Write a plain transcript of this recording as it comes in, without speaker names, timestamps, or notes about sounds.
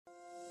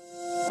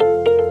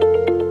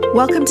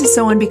Welcome to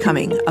So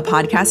Unbecoming, a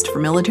podcast for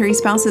military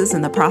spouses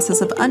in the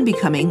process of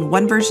unbecoming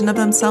one version of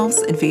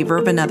themselves in favor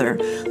of another,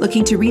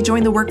 looking to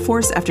rejoin the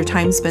workforce after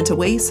time spent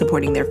away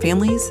supporting their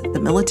families, the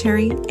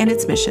military, and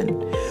its mission.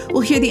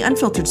 We'll hear the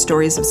unfiltered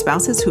stories of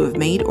spouses who have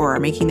made or are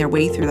making their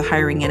way through the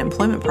hiring and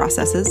employment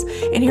processes,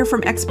 and hear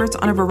from experts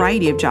on a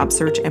variety of job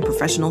search and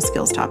professional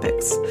skills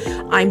topics.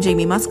 I'm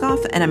Jamie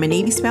Muskoff, and I'm a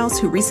Navy spouse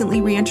who recently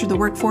re-entered the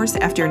workforce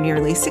after a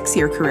nearly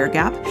 6-year career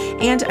gap,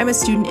 and I'm a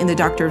student in the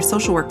Doctor of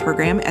Social Work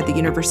program at the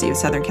University of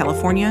Southern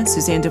California,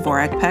 Suzanne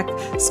Dvorak Peck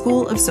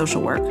School of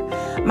Social Work.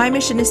 My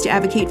mission is to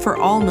advocate for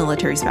all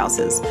military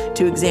spouses,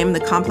 to examine the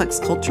complex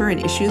culture and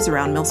issues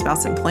around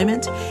mil-spouse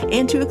employment,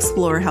 and to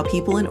explore how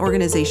people and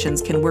organizations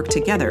can work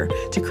together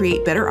to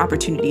create better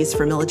opportunities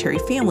for military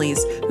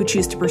families who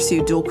choose to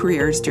pursue dual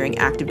careers during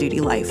active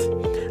duty life.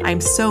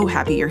 I'm so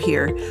happy you're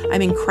here.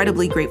 I'm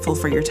incredibly grateful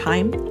for your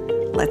time.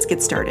 Let's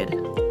get started.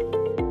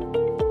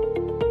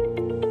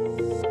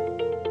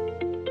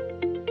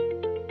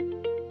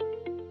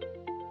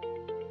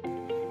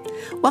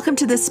 Welcome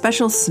to this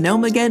special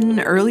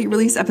Snowmageddon early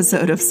release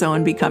episode of So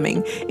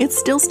Unbecoming. It's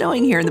still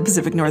snowing here in the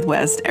Pacific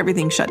Northwest.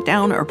 Everything's shut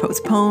down or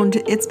postponed.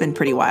 It's been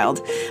pretty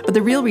wild. But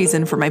the real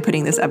reason for my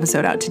putting this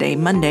episode out today,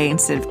 Monday,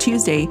 instead of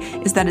Tuesday,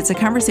 is that it's a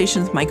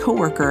conversation with my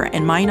coworker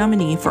and my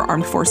nominee for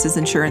Armed Forces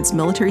Insurance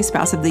Military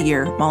Spouse of the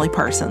Year, Molly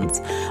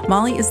Parsons.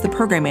 Molly is the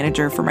program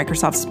manager for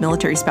Microsoft's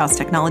Military Spouse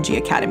Technology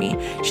Academy.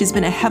 She's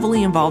been a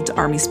heavily involved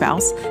Army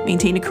spouse,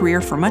 maintained a career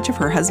for much of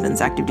her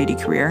husband's active duty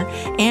career,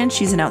 and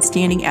she's an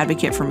outstanding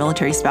advocate for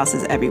military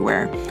spouses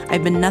everywhere.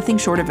 I've been nothing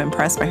short of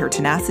impressed by her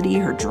tenacity,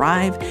 her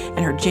drive, and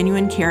her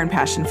genuine care and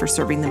passion for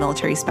serving the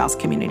military spouse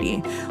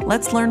community.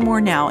 Let's learn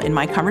more now in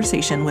my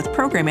conversation with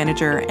program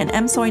manager and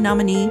MSOI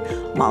nominee,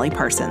 Molly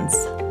Parsons.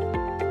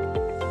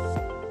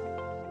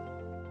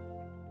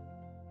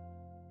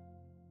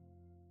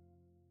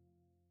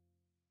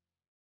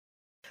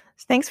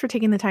 Thanks for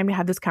taking the time to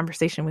have this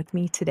conversation with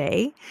me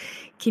today.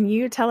 Can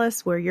you tell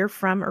us where you're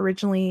from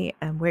originally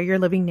and where you're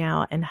living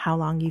now and how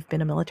long you've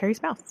been a military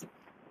spouse?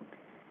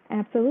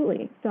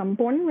 Absolutely. So I'm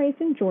born and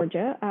raised in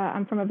Georgia.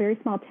 I'm from a very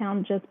small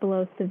town just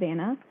below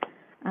Savannah.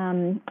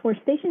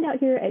 We're stationed out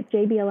here at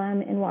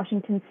JBLM in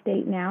Washington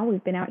State now.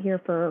 We've been out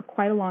here for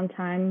quite a long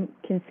time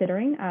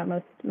considering.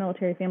 Most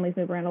military families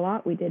move around a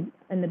lot. We did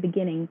in the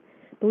beginning,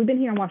 but we've been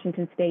here in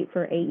Washington State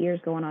for 8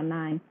 years going on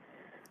 9.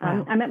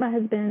 Wow. I met my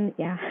husband,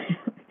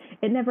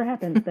 it never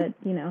happens, but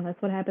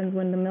that's what happens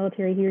when the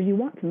military hears you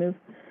want to move.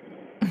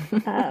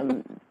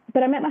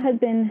 But I met my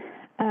husband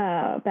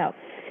about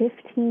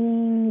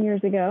 15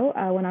 years ago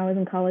when I was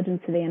in college in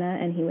Savannah,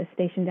 and he was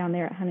stationed down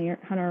there at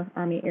Hunter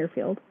Army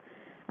Airfield.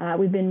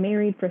 We've been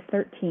married for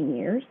 13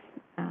 years,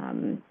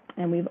 and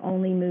we've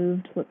only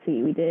moved,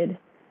 we did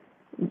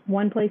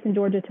one place in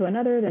Georgia to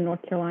another, then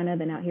North Carolina,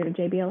 then out here to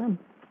JBLM.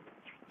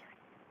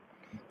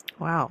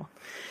 Wow.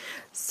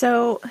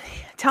 So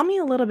tell me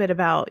a little bit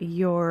about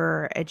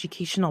your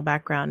educational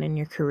background and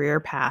your career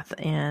path,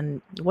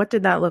 and what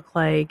did that look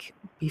like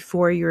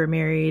before you were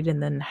married,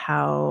 and then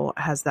how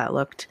has that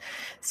looked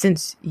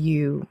since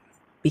you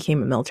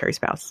became a military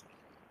spouse?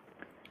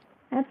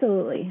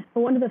 Absolutely.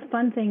 One of the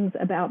fun things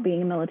about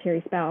being a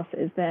military spouse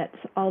is that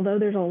although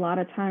there's a lot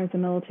of times the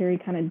military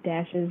kind of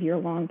dashes your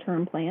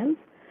long-term plans,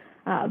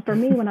 for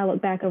me, when I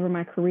look back over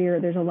my career,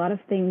 there's a lot of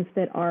things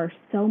that are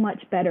so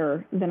much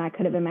better than I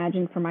could have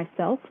imagined for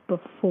myself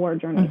before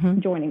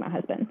joining my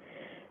husband.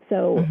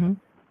 So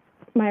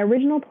my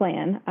original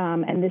plan,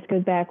 and this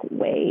goes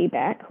way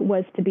back,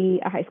 was to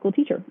be a high school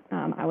teacher.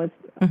 I was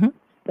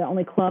the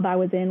only club I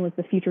was in was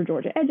the Future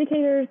Georgia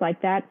Educators.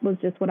 Like, that was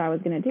just what I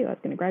was going to do. I was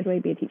going to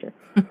graduate, be a teacher.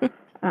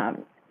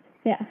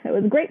 It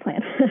was a great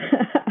plan.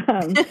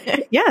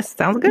 Yes,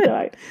 sounds good.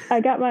 So I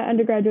got my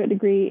undergraduate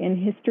degree in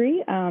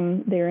history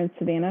there in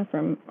Savannah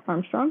from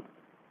Armstrong,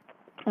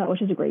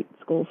 which is a great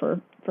school for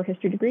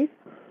history degrees,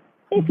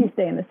 if you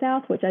stay in the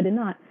South, which I did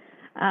not.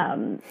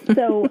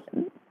 So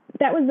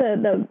that was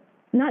the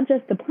not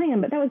just the plan,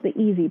 but that was the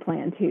easy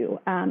plan too.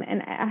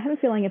 And I have a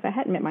feeling if I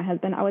hadn't met my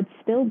husband, I would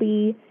still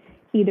be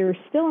either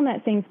still in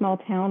that same small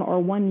town or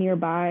one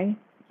nearby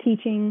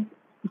teaching,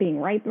 being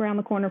right around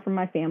the corner from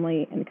my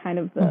family, and kind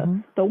of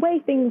the way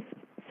things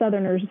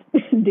Southerners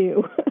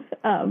do.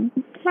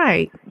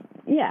 Right.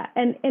 Yeah.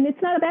 And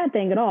it's not a bad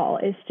thing at all.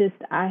 It's just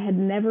I had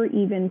never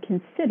even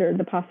considered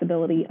the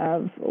possibility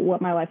of what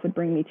my life would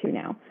bring me to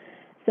now.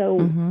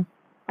 So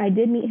I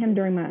did meet him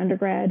during my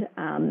undergrad.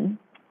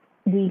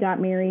 We got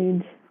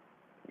married,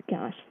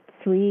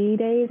 3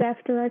 days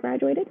after I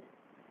graduated.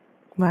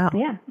 Wow.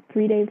 Yeah,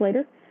 3 days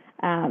later.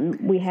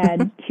 We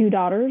had 2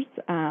 daughters,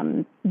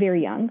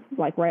 very young,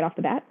 like right off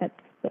the bat.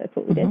 That's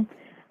what we did.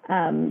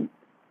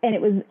 And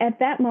it was at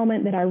that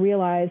moment that I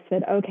realized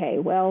that, okay,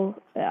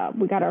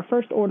 we got our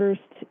first orders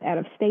out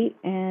of state,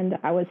 and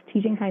I was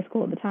teaching high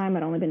school at the time.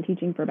 I'd only been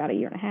teaching for about a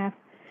year and a half.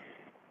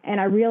 And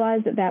I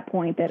realized at that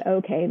point that,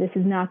 okay, this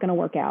is not going to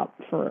work out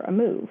for a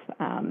move.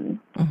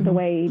 The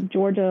way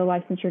Georgia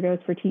licensure goes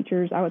for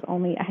teachers, I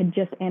had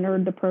just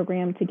entered the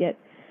program to get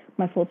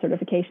my full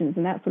certifications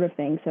and that sort of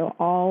thing. So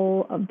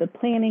all of the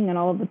planning and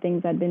all of the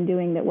things I'd been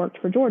doing that worked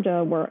for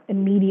Georgia were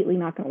immediately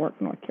not going to work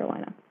for North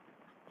Carolina.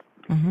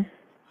 Mm-hmm.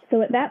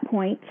 So at that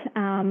point,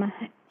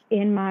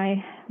 in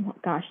my,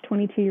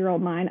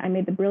 22-year-old mind, I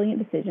made the brilliant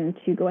decision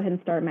to go ahead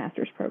and start a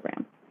master's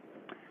program.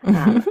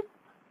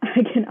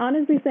 I can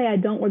honestly say I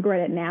don't regret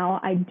it now.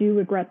 I do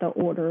regret the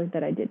order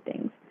that I did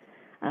things.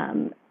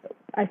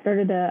 I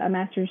started a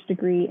master's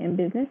degree in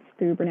business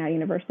through Brenau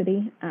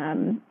University.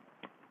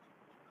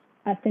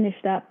 I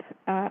finished up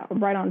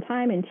right on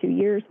time in 2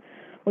 years,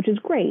 which is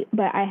great,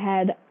 but I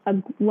had a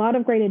lot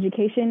of great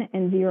education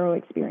and zero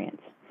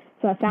experience.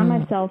 So I found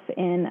myself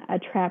in a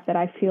trap that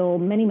I feel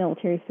many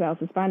military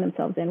spouses find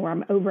themselves in, where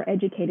I'm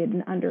overeducated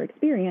and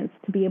underexperienced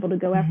to be able to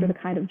go after the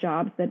kind of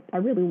jobs that I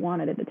really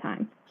wanted at the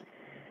time.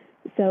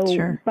 So,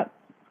 Sure. But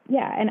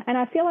yeah, and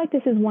I feel like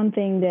this is one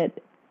thing that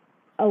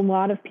a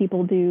lot of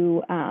people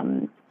do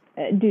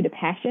due to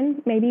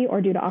passion, maybe, or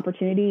due to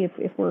opportunity.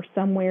 If we're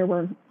somewhere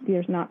where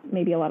there's not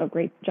maybe a lot of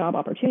great job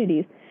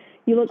opportunities,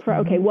 you look for,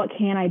 okay, what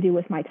can I do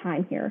with my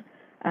time here?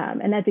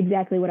 And that's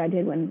exactly what I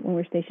did when we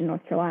were stationed in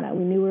North Carolina.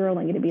 We knew we were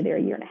only going to be there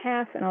a year and a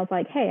half, and I was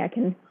like, hey, I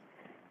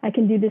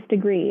can do this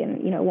degree,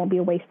 and it won't be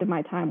a waste of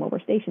my time while we're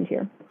stationed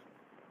here.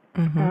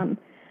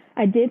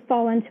 I did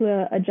fall into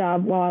a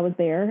job while I was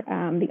there.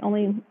 The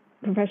only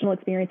professional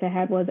experience I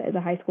had was as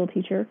a high school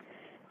teacher,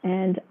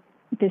 and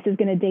this is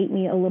going to date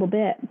me a little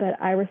bit, but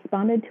I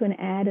responded to an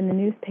ad in the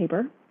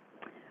newspaper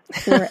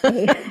for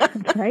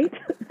right?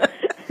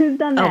 Who's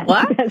done that?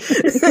 What?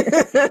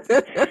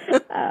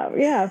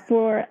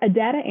 For a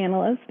data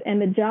analyst,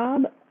 and the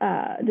job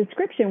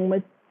description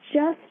was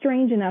just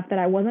strange enough that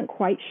I wasn't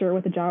quite sure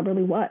what the job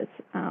really was.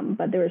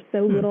 But there was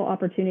so little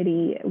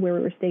opportunity where we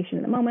were stationed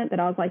at the moment that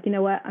I was like, you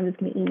know what, I'm just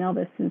going to email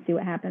this and see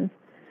what happens.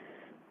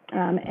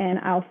 And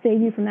I'll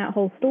save you from that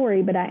whole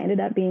story, but I ended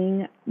up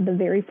being the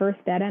very first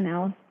data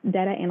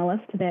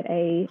analyst that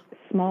a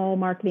small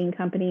marketing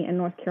company in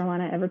North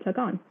Carolina ever took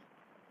on.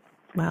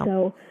 Wow.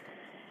 So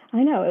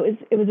I know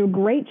it was a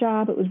great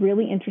job. It was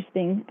really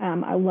interesting.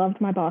 I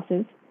loved my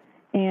bosses,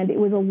 and it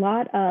was a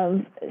lot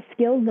of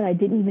skills that I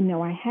didn't even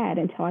know I had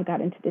until I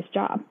got into this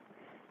job,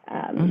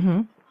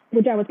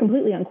 which I was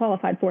completely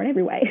unqualified for in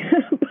every way,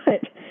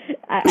 but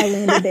I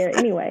landed there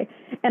anyway.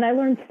 And I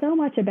learned so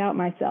much about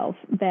myself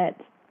that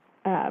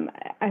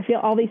I feel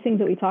all these things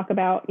that we talk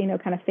about,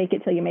 kind of fake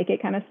it till you make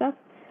it kind of stuff.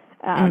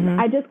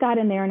 I just got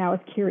in there and I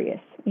was curious,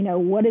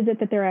 what is it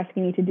that they're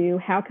asking me to do?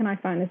 How can I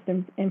find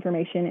this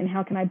information, and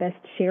how can I best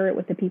share it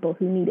with the people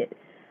who need it?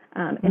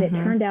 And it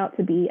turned out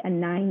to be a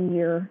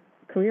 9-year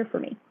career for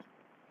me.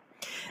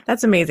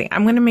 That's amazing.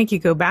 I'm going to make you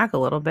go back a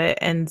little bit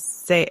and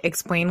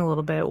explain a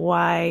little bit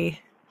why.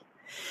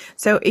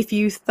 So if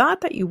you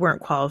thought that you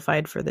weren't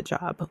qualified for the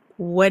job,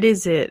 what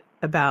is it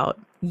about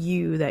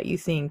you that you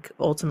think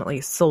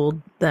ultimately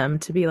sold them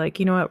to be like,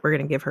 you know what, we're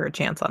going to give her a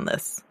chance on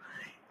this?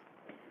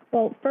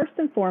 Well, first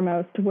and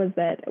foremost was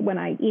that when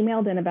I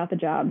emailed in about the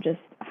job, just,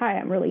 hi,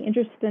 I'm really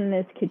interested in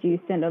this. Could you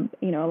send a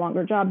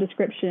longer job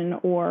description,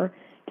 or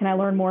can I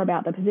learn more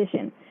about the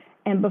position?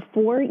 And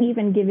before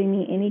even giving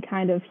me any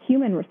kind of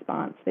human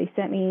response, they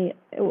sent me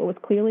what was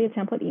clearly a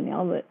template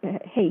email that,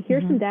 hey,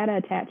 here's some data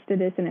attached to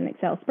this in an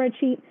Excel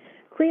spreadsheet.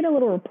 Create a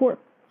little report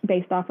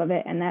based off of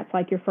it, and that's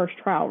like your first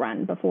trial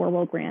run before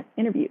we'll grant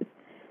interviews.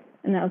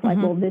 And I was like,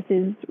 well, this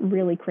is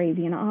really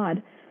crazy and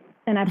odd.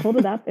 And I pulled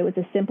it up. It was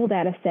a simple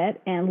data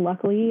set. And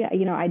luckily,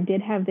 I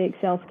did have the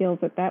Excel skills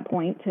at that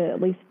point to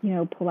at least,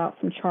 pull out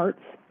some charts.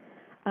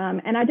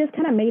 And I just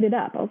kind of made it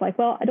up. I was like,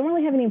 well, I don't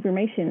really have any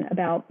information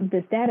about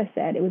this data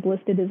set. It was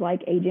listed as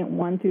like agent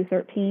 1 through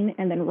 13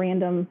 and then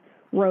random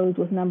rows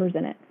with numbers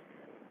in it.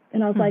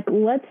 And I was like,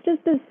 let's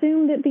just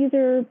assume that these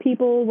are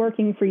people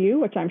working for you,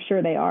 which I'm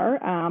sure they are.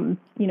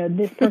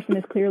 This person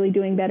is clearly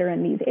doing better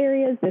in these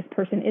areas. This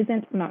person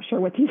isn't. I'm not sure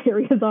what these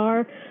areas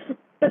are.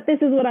 But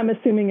this is what I'm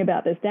assuming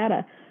about this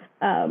data.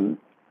 And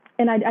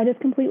I just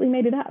completely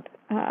made it up.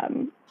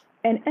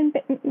 And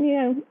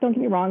don't get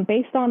me wrong,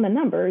 based on the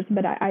numbers,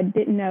 but I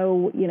didn't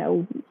know,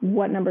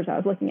 what numbers I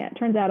was looking at.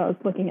 Turns out I was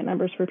looking at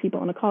numbers for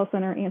people in a call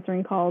center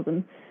answering calls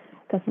and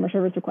customer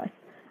service requests,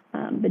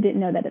 but didn't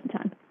know that at the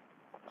time.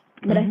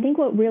 But I think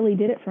what really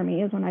did it for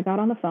me is when I got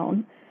on the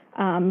phone,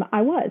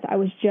 I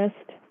was just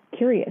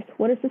curious.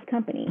 What is this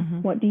company?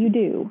 What do you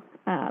do?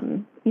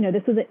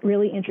 This was a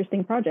really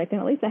interesting project,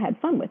 and at least I had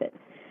fun with it.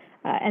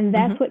 And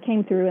that's what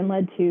came through and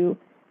led to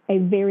a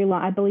very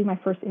long, I believe my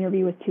first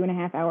interview was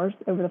 2.5 hours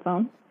over the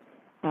phone.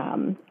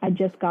 I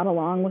just got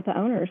along with the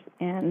owners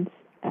and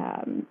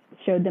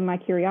showed them my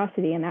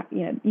curiosity, and that,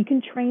 you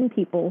can train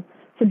people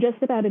for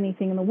just about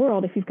anything in the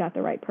world if you've got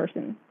the right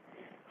person.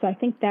 So I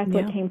think that's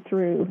what came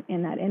through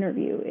in that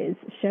interview, is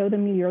show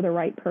them you're the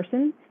right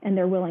person and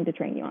they're willing to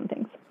train you on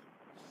things.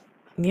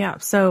 Yeah.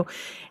 So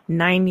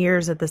 9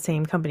 years at the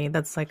same company,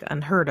 that's like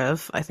unheard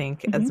of, I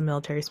think, as a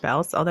military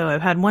spouse. Although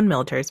I've had one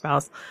military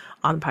spouse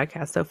on the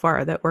podcast so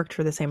far that worked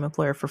for the same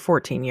employer for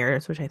 14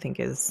 years, which I think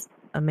is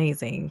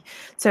amazing.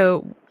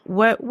 So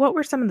what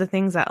were some of the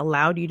things that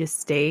allowed you to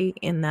stay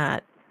in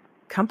that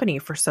company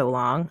for so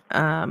long?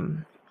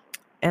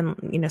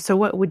 And, so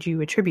what would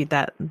you attribute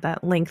that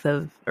length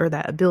of, or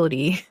that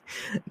ability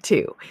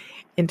to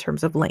in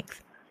terms of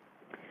length?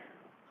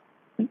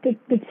 The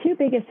two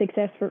biggest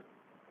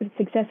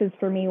successes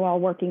for me while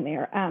working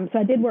there. So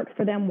I did work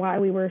for them while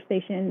we were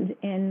stationed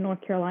in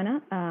North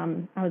Carolina.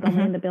 I was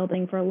only in the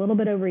building for a little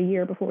bit over a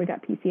year before we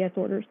got PCS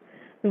orders.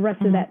 The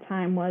rest of that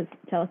time was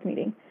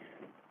telecommuting.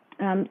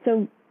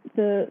 So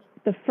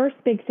the first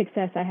big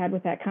success I had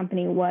with that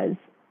company was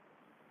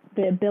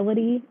the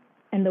ability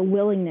and the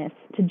willingness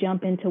to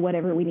jump into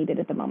whatever we needed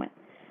at the moment.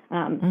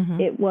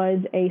 It was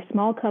a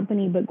small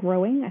company, but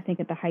growing. I think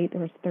at the height, there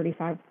was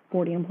 35,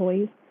 40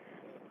 employees.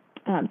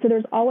 So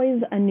there's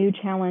always a new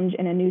challenge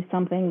and a new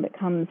something that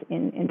comes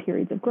in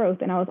periods of growth.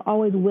 And I was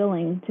always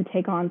willing to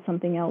take on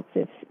something else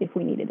if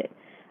we needed it.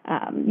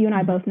 You and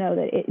I both know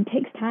that it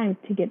takes time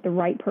to get the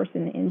right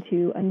person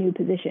into a new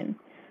position.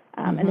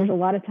 And there's a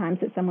lot of times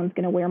that someone's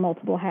going to wear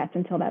multiple hats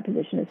until that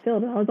position is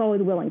filled. And I was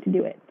always willing to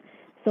do it.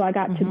 So I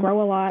got to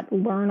grow a lot,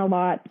 learn a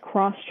lot,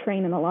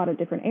 cross-train in a lot of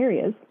different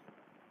areas.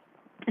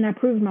 And I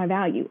proved my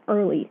value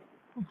early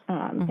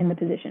in the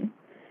position.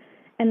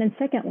 And then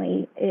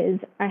secondly is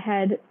I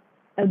had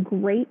a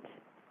great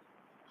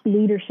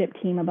leadership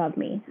team above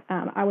me.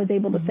 I was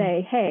able to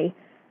say, hey,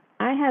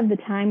 I have the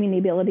time and the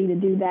ability to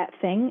do that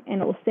thing,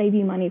 and it will save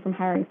you money from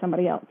hiring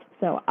somebody else.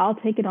 So I'll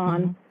take it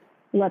on.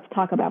 Let's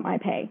talk about my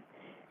pay.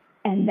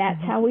 And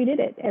that's how we did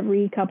it.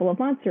 Every couple of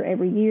months or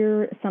every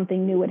year,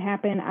 something new would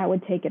happen. I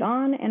would take it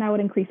on, and I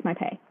would increase my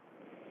pay.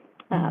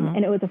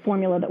 And it was a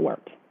formula that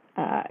worked,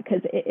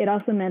 because it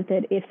also meant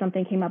that if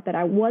something came up that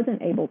I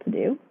wasn't able to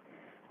do,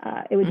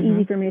 it was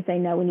easy for me to say,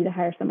 no, we need to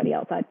hire somebody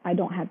else. I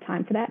don't have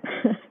time for that,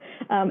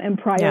 and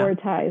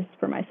prioritize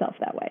for myself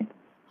that way.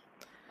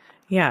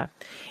 Yeah.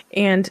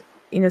 And,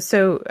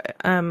 so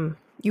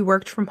you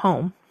worked from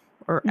home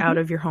or out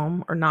of your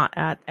home or not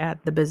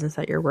at the business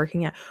that you're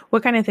working at.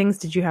 What kind of things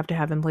did you have to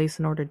have in place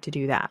in order to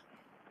do that?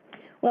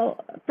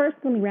 Well, first,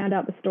 let me round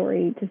out the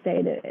story to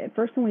say that at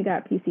first when we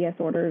got PCS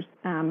orders,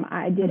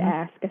 I did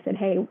ask, I said,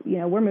 hey,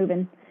 we're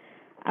moving.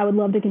 I would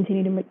love to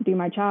continue to do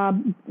my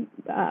job.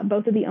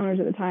 Both of the owners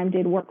at the time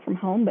did work from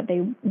home, but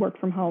they worked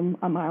from home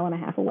a mile and a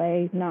half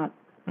away, not,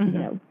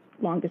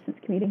 long distance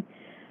commuting.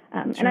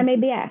 And I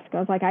made the ask. I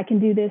was like, I can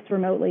do this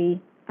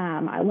remotely.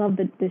 I love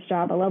this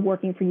job. I love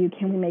working for you.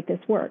 Can we make this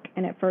work?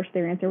 And at first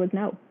their answer was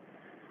no.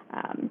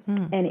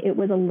 And it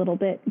was a little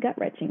bit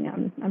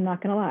gut-wrenching. I'm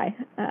not going to lie.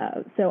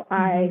 So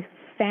I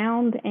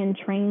found and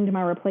trained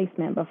my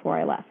replacement before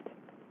I left.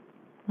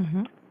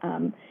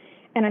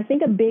 And I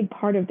think a big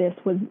part of this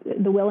was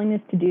the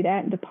willingness to do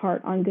that and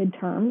depart on good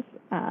terms.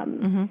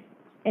 And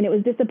it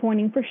was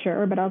disappointing for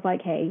sure, but I was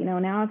like, hey, now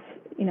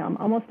I'm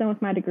almost done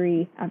with my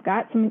degree. I've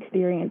got some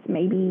experience.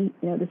 Maybe,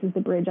 this is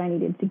the bridge I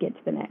needed to get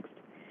to the next.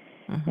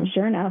 And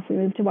sure enough, we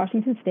moved to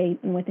Washington State,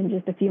 and within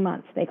just a few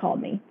months, they called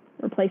me.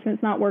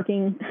 Replacement's not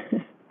working.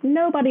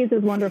 Nobody's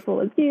as wonderful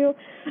as you.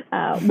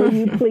 Will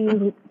you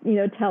please,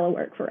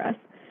 telework for us?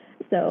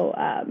 So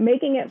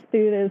making it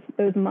through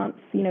those months,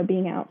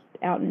 being out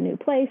in a new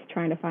place,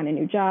 trying to find a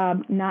new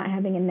job, not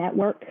having a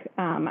network.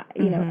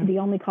 The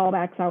only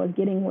callbacks I was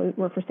getting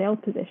were for sales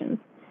positions.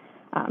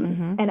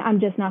 And I'm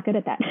just not good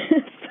at that.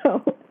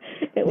 So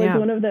it was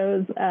one of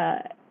those,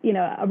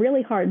 a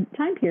really hard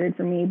time period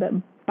for me. But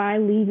by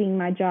leaving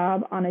my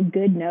job on a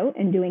good note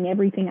and doing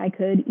everything I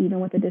could, even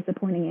with a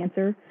disappointing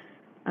answer,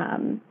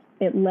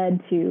 it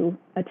led to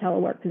a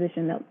telework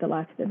position that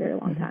lasted a very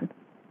long time.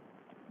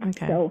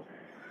 Okay. So,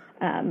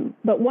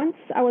 but once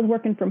I was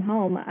working from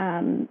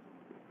home,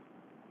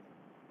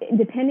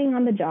 depending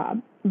on the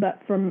job, but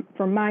from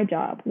my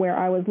job, where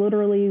I was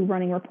literally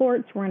running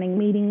reports, running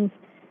meetings,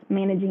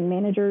 managing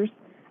managers,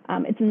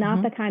 it's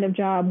not the kind of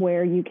job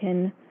where you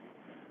can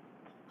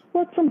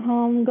work from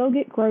home, go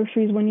get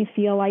groceries when you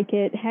feel like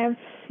it, have,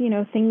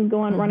 things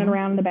going running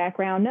around in the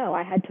background. No,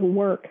 I had to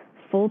work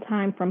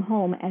full-time from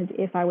home as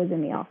if I was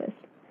in the office.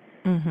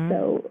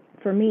 So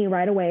for me,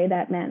 right away,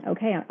 that meant,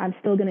 okay, I'm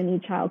still going to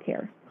need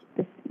childcare.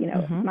 This,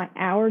 my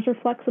hours are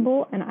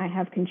flexible and I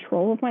have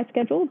control of my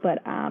schedule,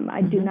 but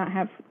I do not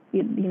have,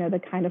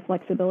 the kind of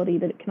flexibility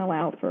that it can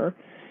allow for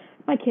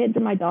my kids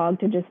and my dog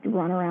to just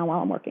run around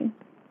while I'm working.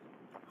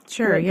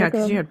 Sure, yeah,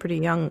 because you had pretty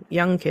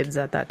young kids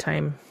at that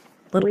time.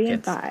 Little 3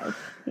 kids. and 5.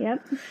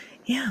 Yep.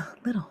 Yeah,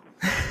 little.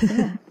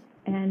 Yeah.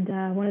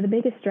 And one of the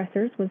biggest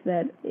stressors was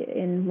that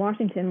in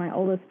Washington, my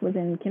oldest was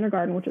in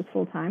kindergarten, which was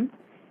full-time.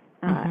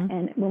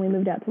 And when we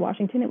moved out to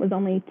Washington, it was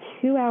only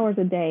 2 hours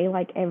a day,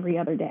 like every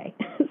other day.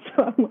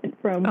 So I went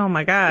from, oh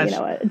my gosh,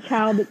 a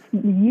child that's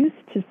used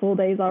to full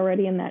days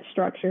already in that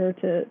structure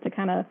to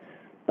kind of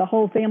the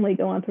whole family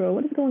going through,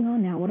 what is going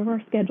on now? What are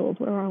our schedules?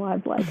 What are our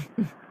lives like?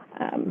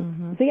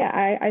 So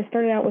yeah, I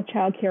started out with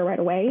childcare right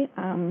away.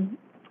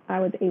 I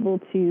was able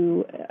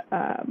to,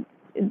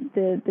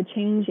 the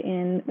change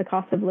in the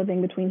cost of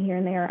living between here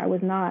and there, I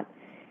was not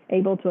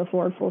able to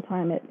afford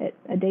full-time at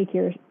a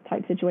daycare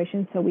type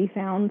situation. So we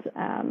found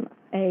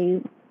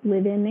a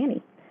live-in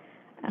nanny.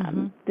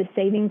 The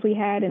savings we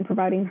had in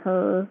providing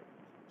her,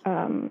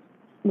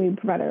 we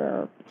provided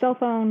her a cell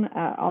phone.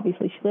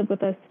 Obviously, she lived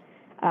with us.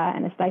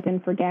 and a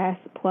stipend for gas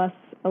plus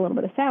a little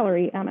bit of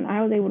salary. And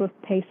I was able to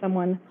pay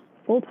someone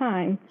full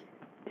time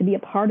to be a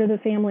part of the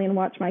family and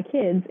watch my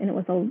kids. And it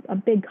was a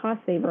big cost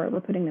saver over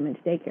putting them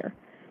into daycare.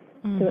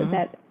 Mm-hmm. So it's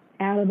that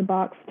out of the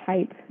box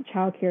type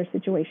childcare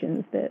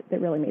situations that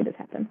really made this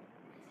happen.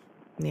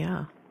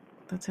 Yeah,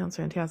 that sounds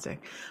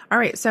fantastic. All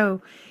right.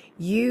 So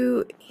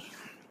you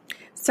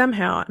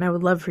somehow, and I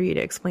would love for you to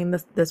explain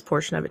this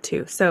portion of it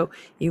too. So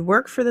you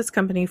work for this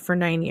company for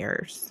 9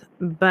 years,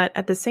 but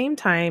at the same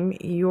time,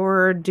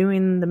 you're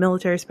doing the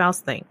military spouse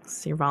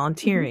things. You're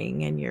volunteering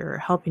mm-hmm. and you're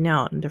helping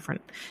out in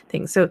different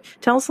things. So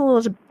tell us a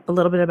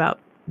little bit about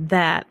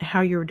that,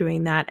 how you were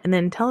doing that, and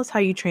then tell us how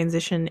you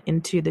transition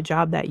into the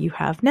job that you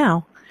have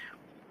now.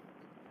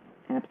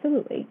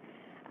 Absolutely.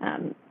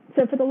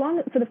 So for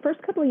the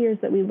first couple of years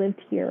that we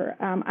lived here,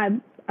 I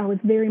was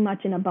very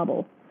much in a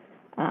bubble.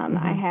 Mm-hmm.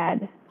 I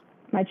had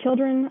my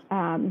children,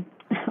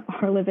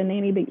 our live-in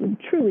nanny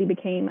truly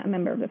became a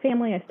member of the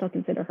family. I still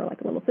consider her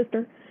like a little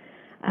sister.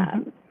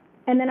 Mm-hmm.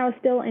 And then I was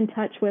still in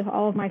touch with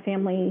all of my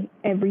family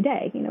every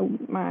day. You know,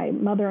 my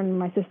mother and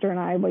my sister and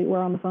I, we were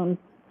on the phone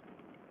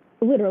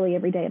literally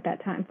every day at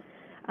that time.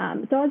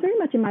 So I was very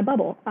much in my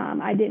bubble.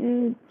 I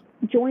didn't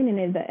join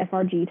any of the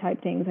FRG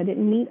type things. I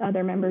didn't meet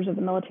other members of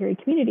the military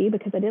community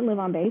because I didn't live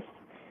on base.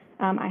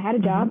 I had a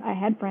job, mm-hmm. I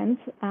had friends,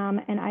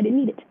 and I didn't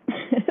need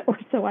it, or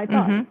so I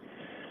thought.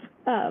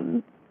 Mm-hmm.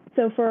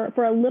 So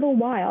for a little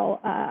while,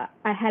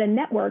 I had a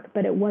network,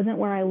 but it wasn't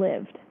where I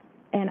lived.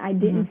 And I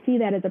didn't mm-hmm. see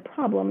that as a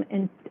problem,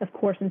 and of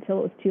course, until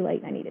it was too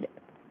late and I needed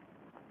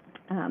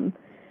it.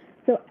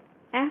 So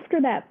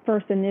after that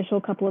first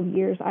initial couple of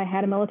years, I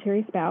had a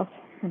military spouse.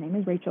 Her name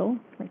is Rachel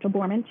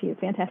Borman. She is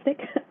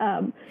fantastic.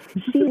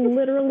 She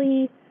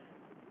literally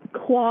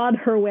clawed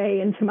her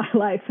way into my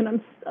life, and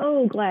I'm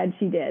so glad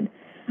she did.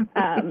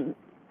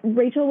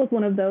 Rachel was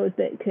one of those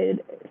that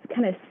could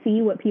kind of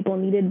see what people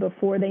needed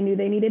before they knew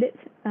they needed it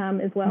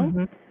as well.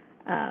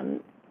 Mm-hmm.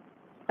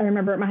 I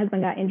remember my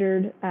husband got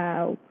injured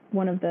on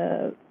one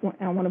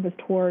of his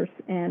tours,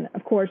 and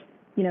of course,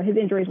 you know, his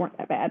injuries weren't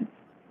that bad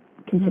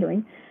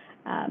considering,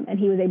 mm-hmm. And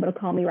he was able to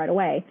call me right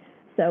away.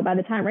 So by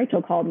the time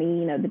Rachel called me,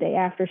 you know, the day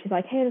after, she's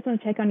like, "Hey, I just want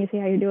to check on you, see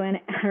how you're doing."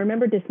 I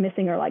remember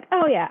dismissing her like,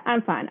 "Oh yeah,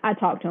 I'm fine. I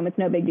talked to him. It's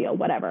no big deal.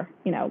 Whatever.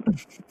 You know,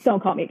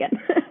 don't call me again."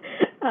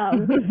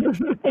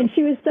 And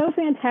she was so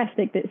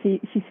fantastic that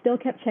she still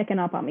kept checking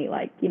up on me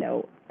like, you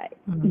know,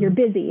 mm-hmm. you're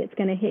busy. It's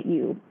going to hit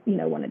you, you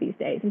know, one of these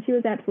days. And she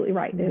was absolutely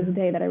right. There was a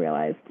day that I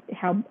realized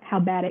how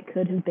bad it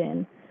could have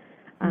been.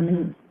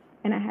 Mm-hmm.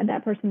 And I had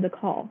that person to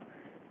call.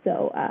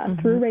 So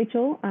mm-hmm. through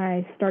Rachel,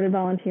 I started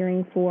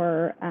volunteering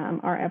for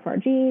our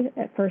FRG,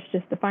 at first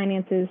just the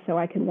finances, so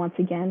I could once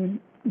again,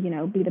 you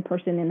know, be the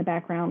person in the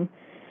background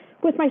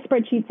with my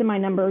spreadsheets and my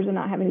numbers and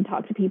not having to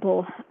talk to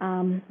people.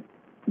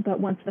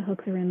 But once the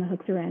hooks are in, the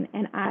hooks are in.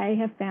 And I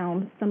have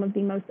found some of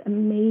the most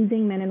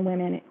amazing men and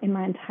women in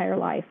my entire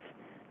life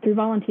through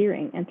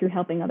volunteering and through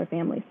helping other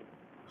families.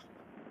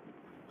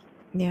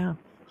 Yeah,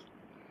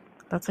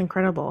 that's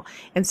incredible.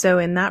 And so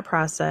in that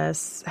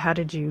process, how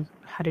did you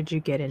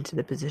get into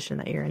the position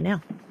that you're in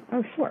now?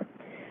 Oh, sure.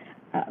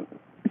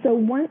 So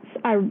once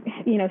I,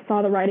 you know,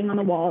 saw the writing on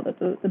the wall that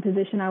the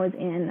position I was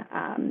in,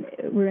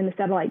 we're in the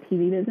satellite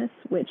TV business,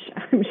 which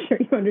I'm sure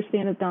you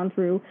understand has gone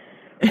through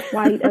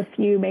quite a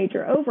few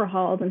major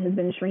overhauls and has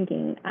been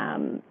shrinking.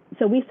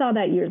 So we saw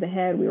that years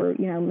ahead. We were,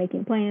 you know,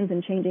 making plans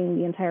and changing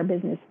the entire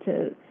business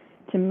to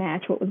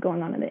match what was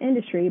going on in the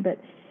industry. But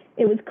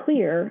it was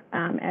clear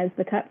as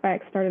the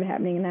cutbacks started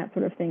happening and that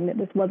sort of thing that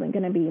this wasn't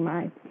going to be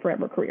my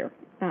forever career.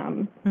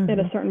 Mm-hmm. At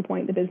a certain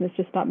point, the business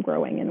just stopped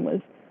growing and was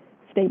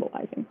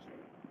stabilizing.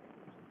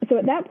 So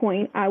at that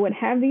point, I would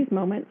have these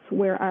moments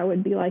where I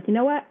would be like, you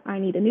know what, I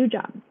need a new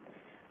job.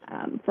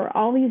 For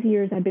all these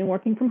years, I've been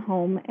working from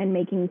home and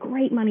making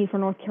great money for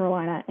North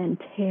Carolina and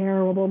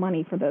terrible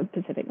money for the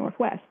Pacific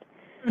Northwest.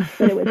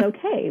 But it was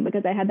okay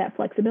because I had that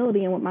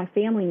flexibility in what my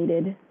family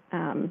needed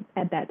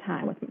at that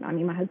time.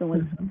 My husband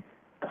was mm-hmm.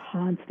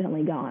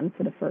 constantly gone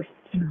for the first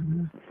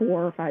mm-hmm.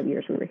 4 or 5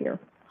 years we were here.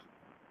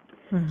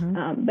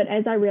 Mm-hmm. But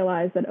as I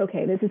realized that,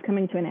 okay, this is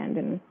coming to an end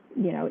and,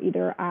 you know,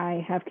 either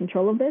I have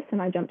control of this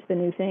and I jump to the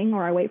new thing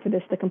or I wait for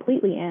this to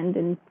completely end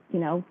and, you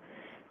know,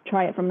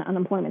 try it from the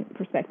unemployment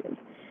perspective.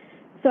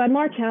 So I'd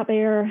march out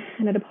there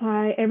and I'd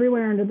apply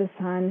everywhere under the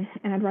sun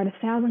and I'd write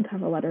 1,000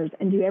 cover letters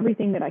and do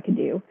everything that I could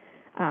do,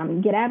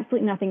 get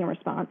absolutely nothing in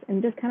response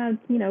and just kind of,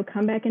 you know,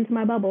 come back into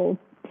my bubble,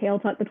 tail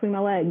tucked between my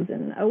legs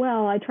and, oh,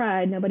 well, I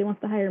tried. Nobody wants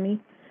to hire me.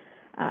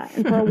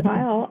 And for a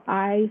while,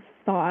 I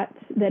thought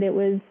that it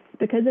was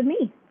because of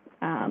me,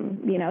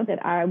 you know,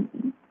 that I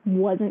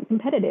wasn't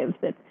competitive,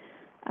 that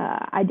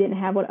I didn't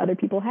have what other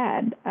people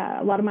had.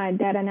 A lot of my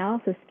data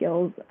analysis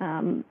skills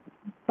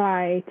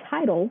by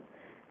title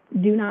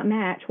do not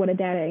match what a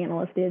data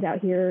analyst is out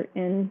here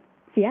in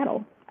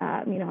Seattle.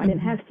 You know, I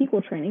didn't have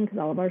SQL training because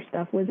all of our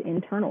stuff was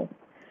internal.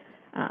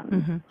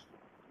 Mm-hmm.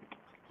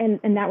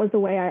 And that was the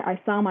way I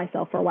saw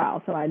myself for a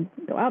while. So I'd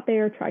go out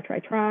there,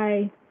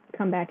 try,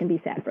 come back and be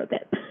sad for a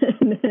bit.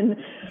 And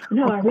then,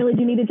 no, I really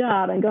do need a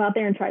job, and go out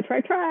there and try,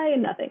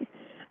 and nothing.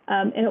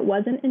 And it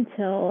wasn't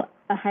until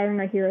a Hiring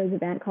Our Heroes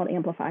event called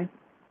Amplify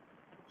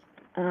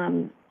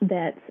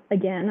that,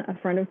 again, a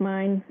friend of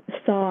mine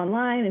saw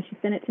online, and she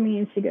sent it to me,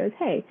 and she goes,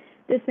 "Hey,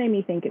 this made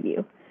me think of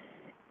you."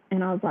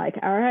 And I was like,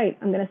 all right,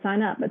 I'm going to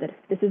sign up, but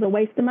this is a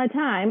waste of my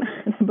time.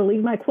 And I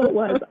believe my quote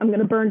was, "I'm going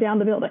to burn down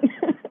the building."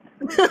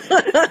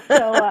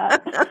 So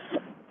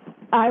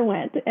I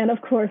went, and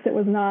of course it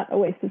was not a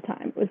waste of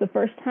time. It was the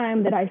first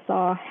time that I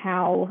saw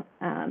how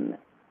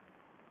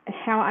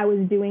I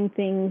was doing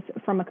things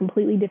from a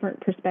completely different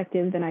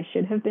perspective than I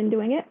should have been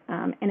doing it.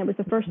 And it was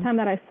the first time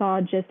that I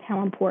saw just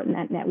how important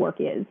that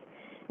network is,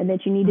 and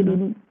that you need to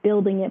be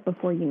building it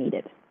before you need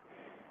it.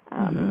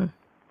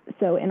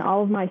 So in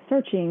all of my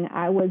searching,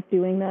 I was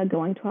doing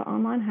going to an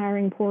online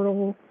hiring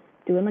portal,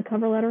 doing the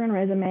cover letter and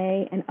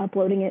resume, and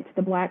uploading it to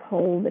the black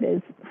hole that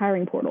is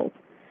hiring portals.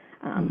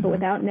 But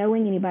without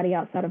knowing anybody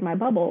outside of my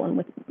bubble, and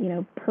with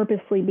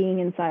purposely being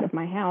inside of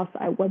my house,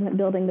 I wasn't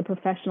building the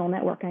professional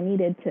network I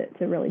needed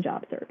to really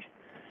job search.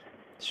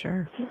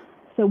 Sure.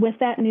 So with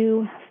that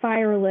new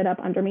fire lit up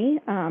under me,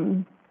 I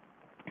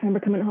remember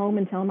coming home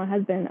and telling my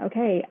husband,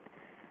 "Okay,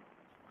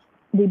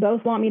 we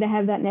both want me to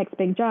have that next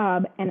big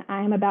job, and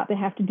I'm about to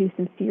have to do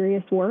some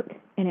serious work,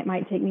 and it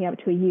might take me up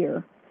to a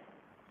year,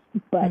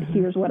 but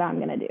here's what I'm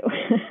going to do."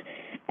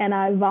 And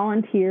I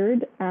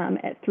volunteered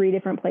at 3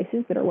 different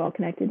places that are well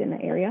connected in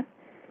the area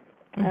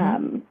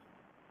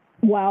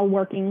while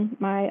working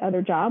my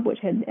other job, which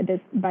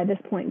had by this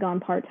point gone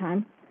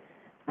part-time.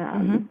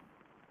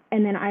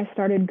 And then I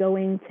started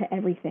going to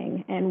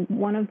everything. And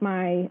one of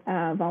my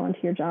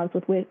volunteer jobs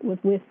was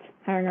with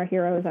Hiring Our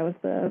Heroes. I was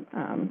the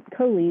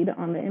co-lead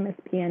on the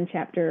MSPN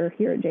chapter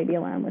here at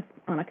JBLM with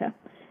Annika,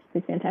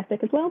 who's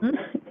fantastic as well.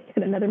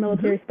 Had another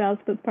military spouse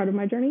that's part of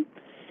my journey.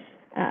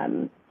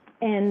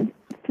 And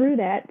through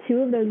that,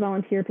 2 of those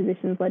volunteer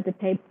positions led to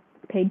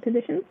paid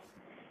positions.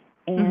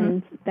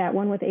 And that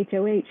one with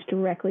HOH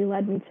directly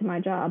led me to my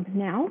job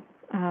now,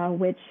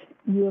 which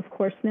you, of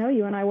course, know.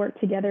 You and I work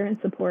together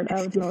in support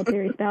of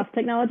Military Spouse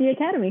Technology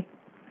Academy.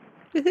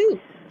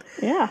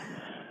 Yeah.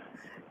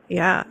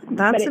 Yeah,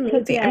 that's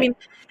amazing. I mean,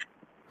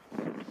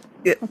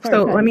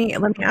 so let me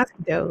ask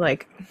you though,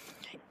 like,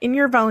 in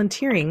your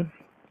volunteering,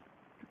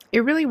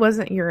 it really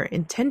wasn't your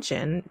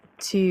intention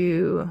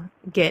to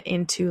get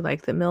into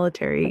like the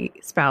military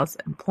spouse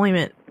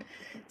employment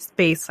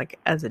space like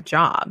as a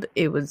job.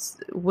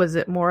 Was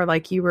it more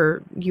like you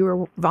were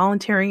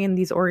volunteering in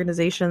these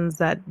organizations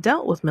that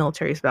dealt with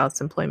military spouse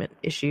employment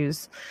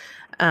issues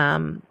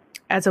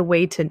as a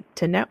way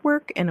to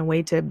network and a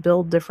way to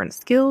build different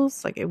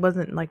skills? Like, it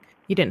wasn't like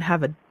you didn't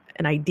have an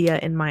idea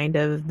in mind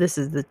of this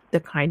is the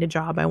kind of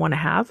job I want to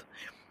have?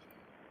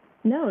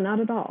 No,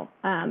 not at all.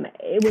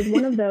 It was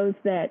one of those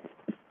that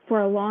for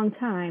a long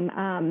time,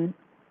 I'm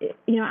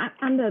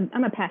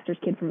a pastor's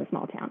kid from a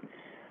small town.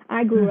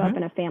 I grew up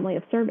in a family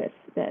of service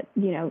that,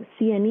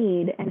 see a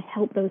need and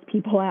help those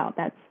people out.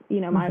 That's,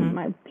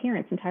 my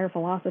parents' entire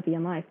philosophy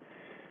in life.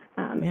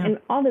 And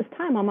all this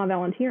time on my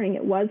volunteering,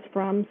 it was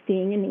from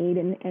seeing a need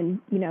and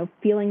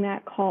feeling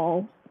that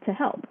call to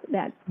help.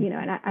 That,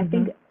 and I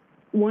think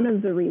one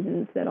of the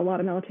reasons that a lot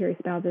of military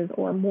spouses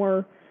or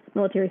more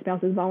military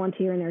spouses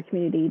volunteer in their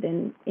community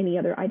than any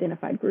other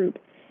identified group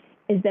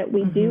is that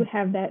we do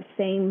have that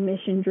same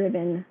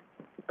mission-driven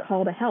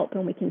call to help,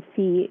 and we can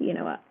see,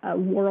 a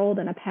world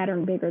and a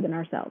pattern bigger than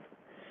ourselves.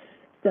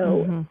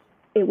 So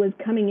it was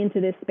coming into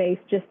this space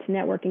just to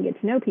network and get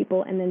to know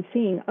people, and then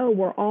seeing, oh,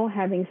 we're all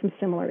having some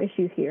similar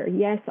issues here.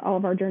 Yes, all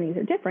of our journeys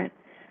are different,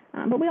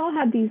 but we all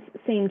have these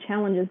same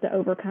challenges to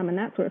overcome and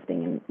that sort of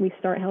thing. And we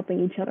start helping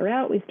each other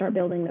out. We start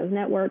building those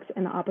networks,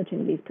 and the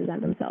opportunities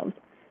present themselves.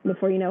 And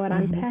before you know it,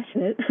 I'm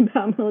passionate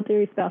about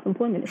military spouse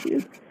employment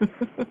issues.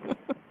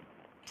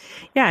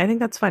 Yeah, I think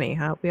that's funny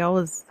how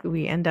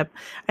we end up,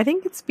 I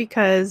think it's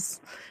because,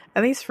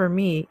 at least for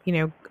me,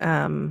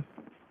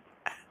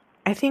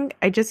 I think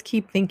I just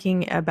keep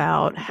thinking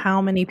about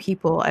how many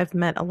people I've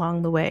met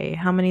along the way,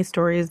 how many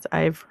stories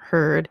I've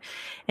heard,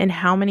 and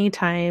how many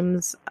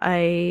times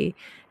I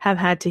have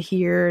had to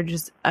hear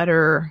just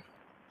utter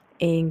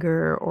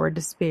anger or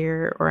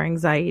despair or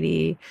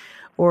anxiety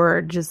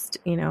or just,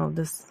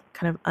 this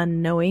kind of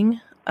unknowing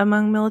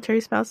among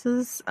military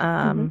spouses.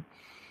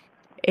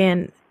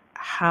 And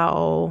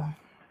how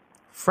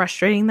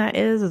frustrating that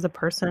is as a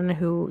person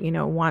who,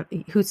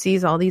 who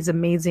sees all these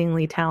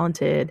amazingly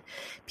talented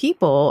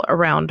people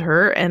around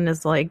her and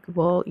is like,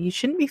 well, you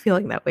shouldn't be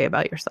feeling that way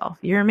about yourself.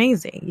 You're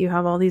amazing. You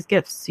have all these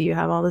gifts. You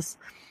have all this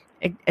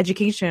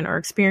education or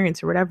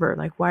experience or whatever.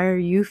 Like, why are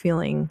you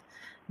feeling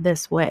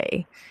this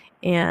way?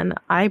 And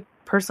I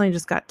personally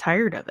just got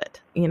tired of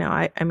it.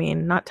 I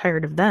mean, not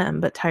tired of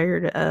them, but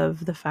tired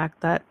of the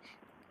fact that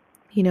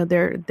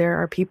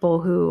there are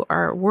people who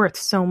are worth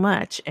so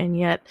much, and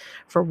yet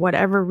for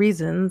whatever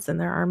reasons, and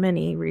there are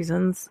many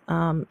reasons,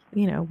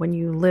 when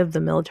you live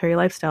the military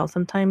lifestyle,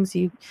 sometimes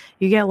you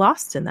get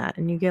lost in that,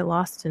 and you get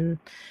lost in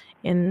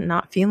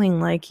not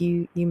feeling like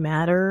you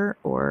matter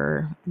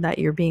or that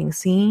you're being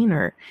seen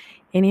or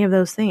any of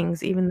those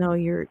things, even though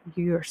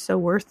you're so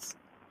worth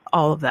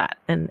all of that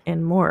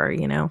and more,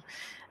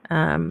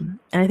 And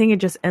I think it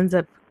just ends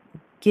up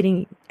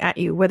getting at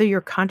you, whether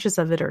you're conscious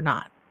of it or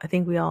not. I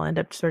think we all end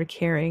up sort of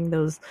carrying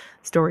those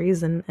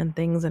stories and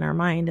things in our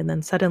mind. And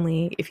then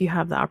suddenly, if you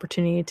have the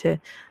opportunity to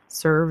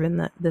serve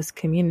in this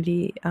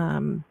community,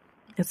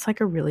 it's like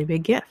a really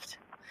big gift.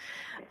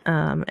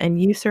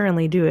 And you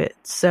certainly do it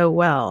so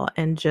well.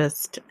 And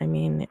just, I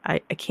mean,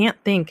 I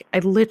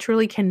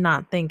literally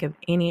cannot think of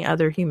any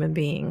other human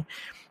being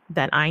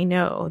that I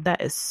know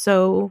that is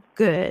so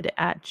good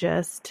at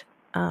just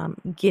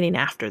getting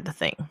after the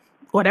thing,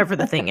 whatever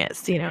the thing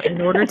is,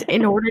 in order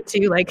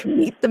to like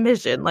meet the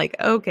mission. Like,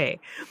 okay,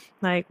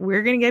 like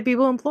we're going to get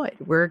people employed.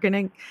 We're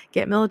going to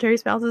get military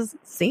spouses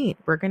seen.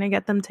 We're going to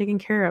get them taken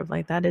care of.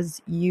 Like that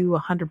is you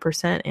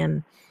 100%.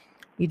 And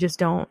you just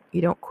don't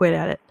quit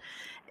at it.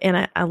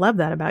 And I love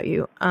that about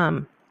you.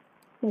 Well,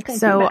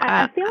 so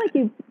I feel like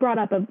you brought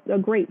up a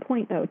great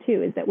point though,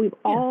 too, is that we've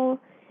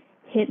all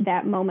hit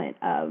that moment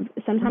of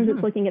sometimes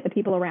it's looking at the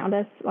people around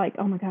us like,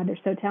 oh my God, they're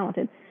so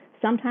talented.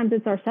 Sometimes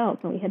it's ourselves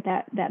when we hit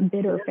that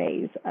bitter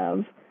phase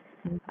of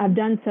I've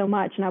done so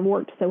much and I've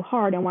worked so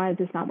hard and why is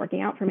this not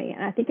working out for me?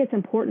 And I think it's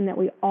important that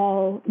we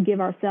all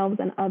give ourselves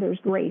and others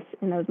grace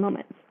in those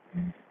moments.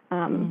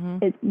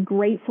 As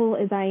grateful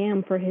as I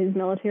am for his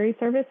military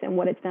service and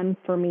what it's done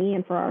for me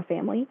and for our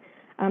family,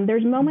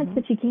 there's moments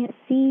that you can't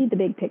see the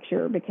big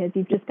picture because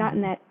you've just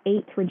gotten that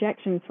 8th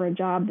rejection for a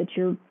job that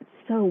you're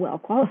so well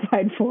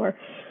qualified for.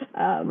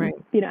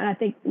 And I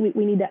think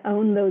we need to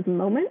own those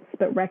moments,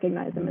 but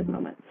recognize them as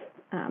moments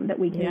that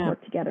we can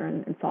work together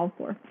and solve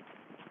for.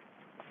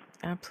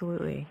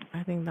 Absolutely.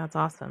 I think that's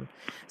awesome.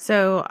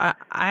 So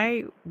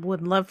I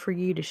would love for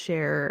you to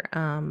share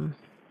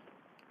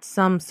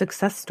some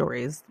success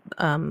stories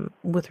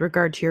with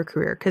regard to your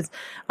career, because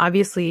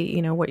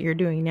obviously, what you're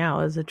doing now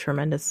is a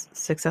tremendous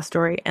success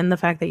story. And the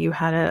fact that you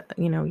had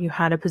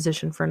a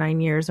position for 9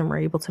 years and were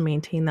able to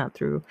maintain that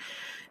through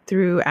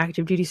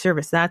active duty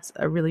service, that's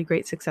a really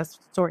great success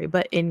story.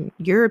 But in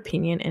your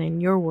opinion and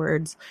in your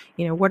words,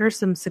 what are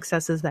some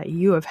successes that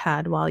you have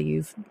had while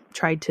you've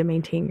tried to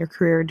maintain your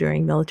career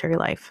during military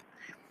life?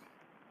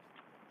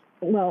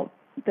 Well,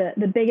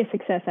 the biggest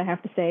success I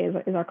have to say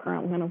is our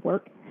current line of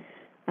work.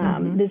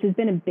 This has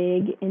been a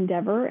big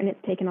endeavor and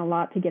it's taken a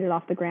lot to get it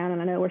off the ground.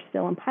 And I know we're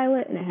still in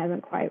pilot and it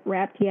hasn't quite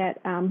wrapped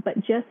yet, but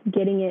just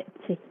getting it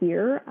to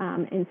here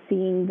and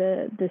seeing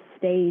the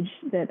stage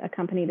that a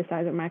company the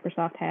size of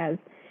Microsoft has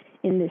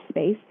in this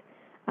space,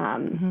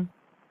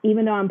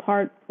 even though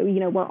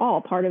we're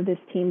all part of this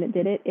team that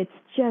did it, it's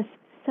just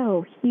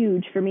so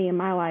huge for me in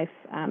my life.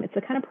 It's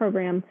the kind of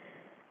program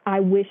I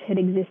wish had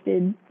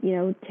existed,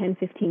 10,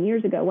 15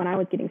 years ago when I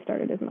was getting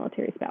started as a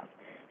military spouse.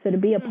 So to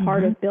be a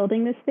part of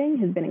building this thing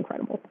has been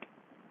incredible.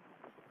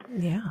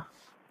 Yeah.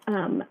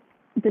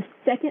 The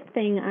second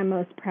thing I'm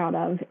most proud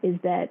of is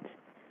that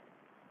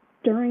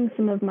during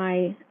some of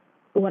my,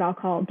 what I'll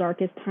call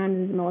darkest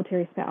times as a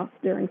military spouse,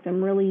 during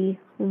some really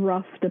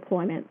rough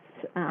deployments,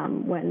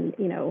 when,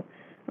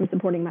 I'm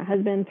supporting my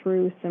husband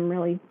through some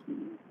really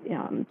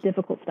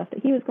difficult stuff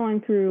that he was going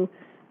through,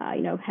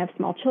 have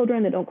small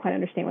children that don't quite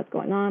understand what's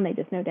going on. They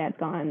just know dad's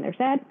gone and they're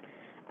sad.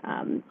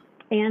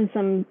 And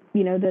some,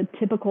 the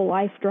typical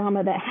life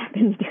drama that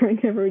happens during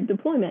every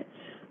deployment.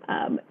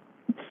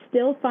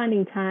 Still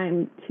finding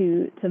time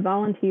to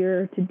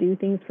volunteer, to do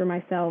things for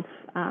myself,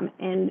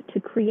 and to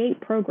create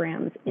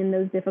programs in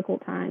those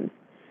difficult times.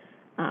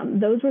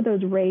 Those were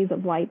those rays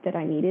of light that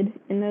I needed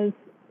in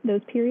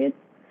those periods.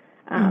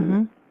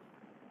 And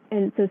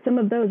so some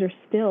of those are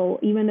still,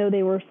 even though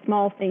they were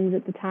small things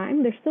at the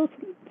time, they're still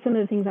some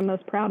of the things I'm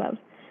most proud of.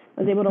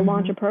 I was able to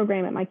launch a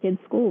program at my kids'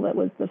 school that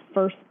was the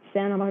first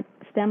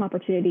STEM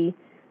opportunity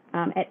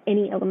at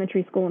any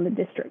elementary school in the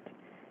district.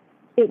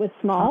 It was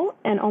small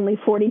and only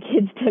 40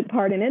 kids took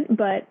part in it,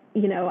 but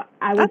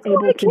I was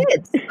able to.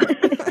 Kids.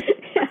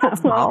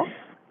 That's small.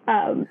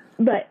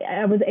 But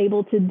I was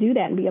able to do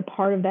that and be a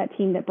part of that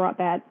team that brought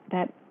that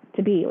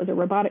to be. It was a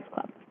robotics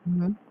club,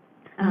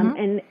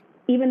 and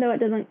even though it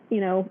doesn't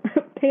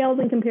pales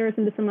in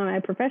comparison to some of my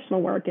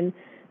professional work and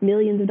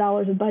millions of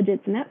dollars of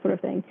budgets and that sort of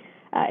thing.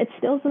 It's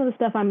still some of the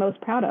stuff I'm most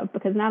proud of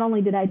because not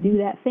only did I do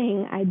that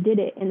thing, I did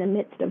it in the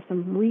midst of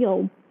some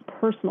real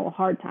personal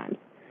hard times.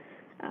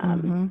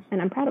 And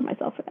I'm proud of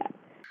myself for that.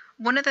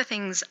 One of the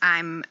things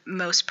I'm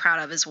most proud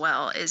of as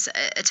well is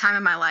a time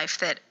in my life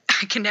that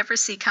I can never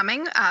see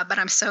coming, but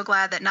I'm so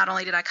glad that not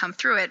only did I come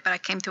through it, but I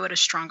came through it a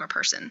stronger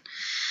person.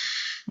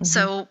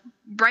 So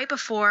right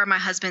before my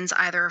husband's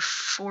either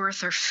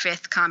 4th or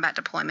 5th combat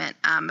deployment,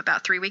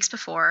 about 3 weeks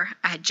before,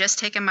 I had just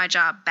taken my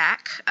job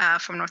back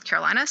from North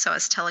Carolina. So I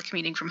was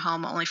telecommuting from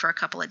home only for a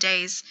couple of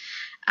days.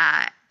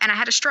 And I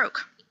had a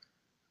stroke.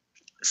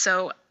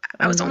 So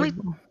I was only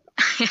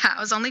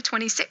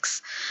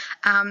 26.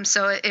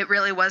 So it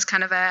really was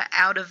kind of a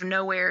out of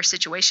nowhere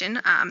situation.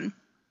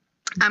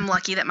 I'm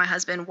lucky that my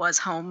husband was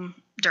home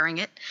during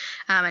it,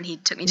 and he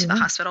took me to the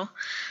hospital.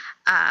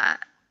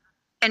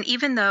 And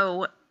even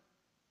though,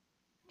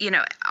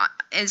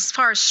 as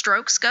far as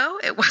strokes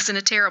go, it wasn't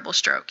a terrible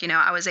stroke.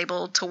 I was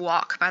able to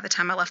walk by the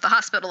time I left the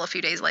hospital a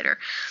few days later.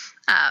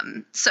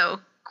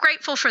 So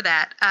grateful for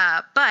that.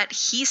 But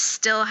he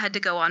still had to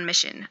go on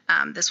mission.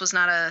 This was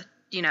not a,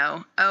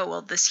 oh,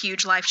 well, this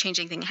huge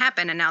life-changing thing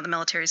happened and now the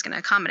military is going to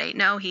accommodate.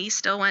 No, he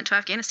still went to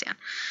Afghanistan.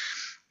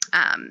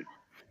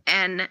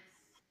 And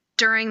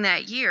during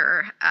that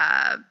year,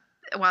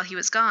 while he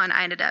was gone,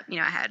 I ended up, I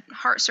had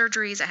heart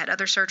surgeries. I had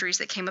other surgeries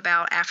that came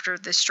about after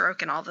the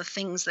stroke and all the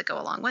things that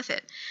go along with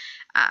it.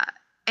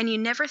 And you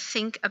never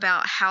think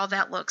about how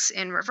that looks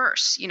in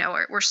reverse.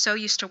 We're so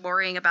used to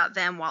worrying about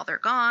them while they're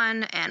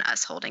gone and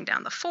us holding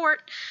down the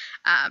fort.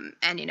 And,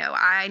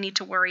 I need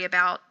to worry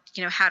about,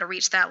 how to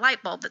reach that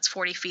light bulb that's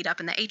 40 feet up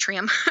in the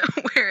atrium.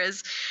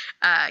 Whereas,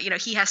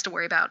 he has to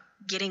worry about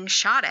getting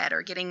shot at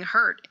or getting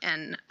hurt.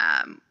 And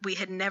we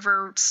had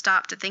never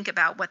stopped to think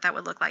about what that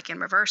would look like in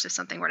reverse if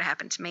something were to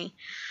happen to me.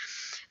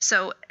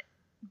 So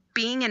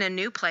being in a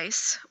new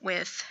place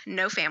with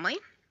no family,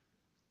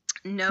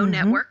 no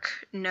network,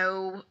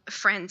 no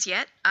friends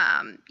yet,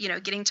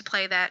 getting to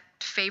play that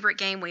favorite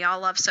game we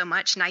all love so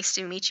much, Nice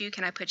to Meet You,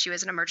 can I put you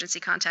as an emergency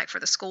contact for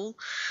the school?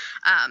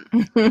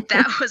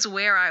 That was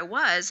where I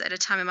was at a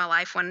time in my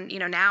life when,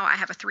 now I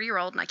have a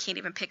 3-year-old and I can't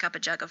even pick up a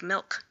jug of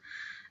milk.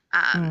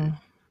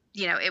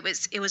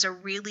 It was a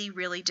really,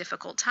 really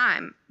difficult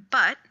time,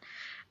 but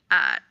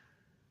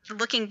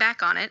looking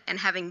back on it and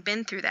having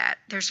been through that,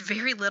 there's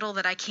very little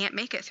that I can't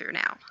make it through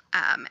now.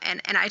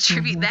 And I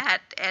attribute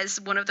that as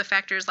one of the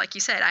factors, like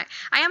you said,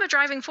 I am a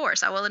driving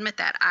force. I will admit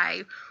that.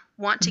 I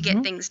want to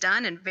get things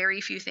done and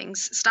very few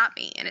things stop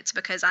me. And it's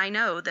because I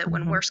know that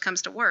when worse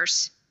comes to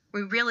worse,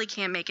 we really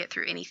can make it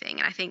through anything.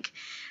 And I think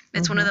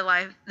it's one of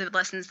the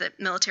lessons that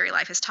military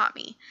life has taught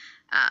me.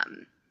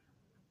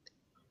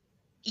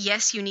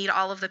 Yes, you need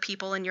all of the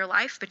people in your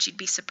life, but you'd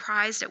be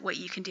surprised at what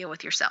you can deal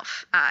with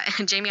yourself.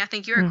 And Jamie, I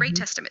think you're a great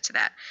testament to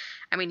that.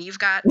 I mean, you've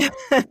got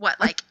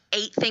like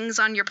 8 things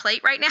on your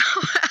plate right now,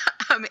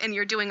 and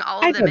you're doing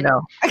all of them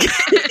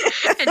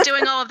and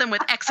doing all of them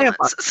with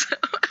excellence. So.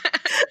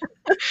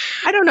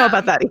 I don't know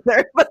about that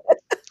either, but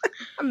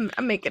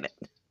I'm making it.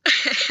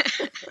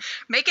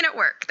 Making it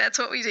work. That's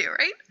what we do,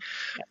 right?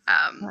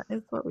 That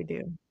is what we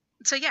do.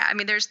 So yeah, I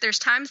mean, there's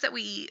times that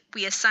we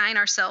assign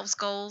ourselves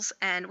goals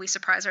and we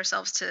surprise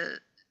ourselves to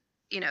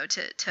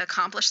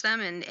accomplish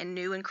them in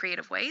new and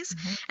creative ways.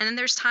 And then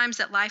there's times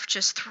that life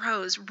just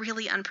throws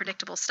really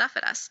unpredictable stuff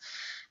at us.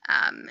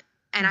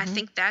 And I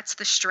think that's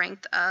the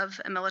strength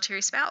of a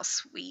military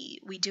spouse. We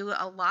do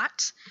a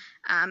lot,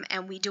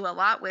 and we do a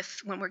lot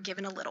when we're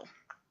given a little.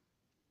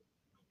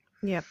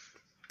 Yep.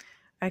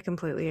 I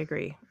completely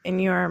agree.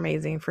 And you are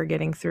amazing for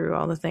getting through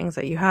all the things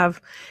that you have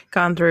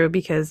gone through,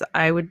 because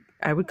I would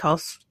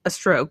call a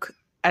stroke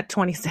at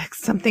 26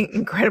 something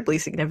incredibly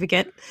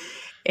significant.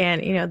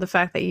 And, the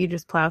fact that you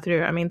just plow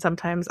through, I mean,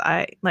 sometimes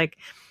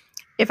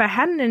if I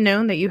hadn't have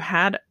known that you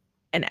had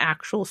an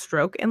actual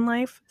stroke in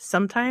life,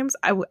 sometimes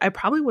I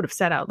probably would have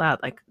said out loud,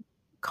 like,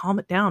 calm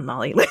it down,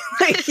 Molly.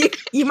 Like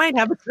you might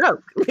have a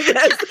stroke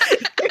because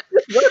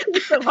you're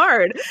working so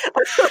hard.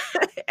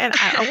 And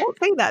I won't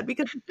say that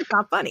because it's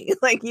not funny.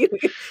 Like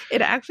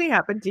it actually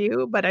happened to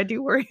you, but I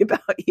do worry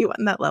about you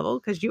on that level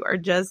because you are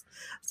just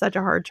such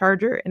a hard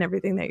charger in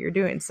everything that you're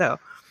doing. So,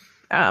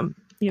 I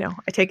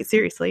take it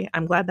seriously.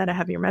 I'm glad that I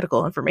have your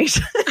medical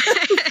information.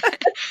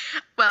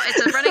 Well,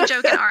 it's a running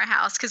joke in our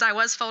house because I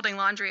was folding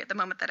laundry at the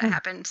moment that it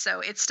happened.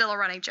 So it's still a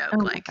running joke.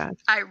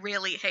 I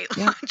really hate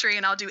laundry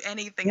and I'll do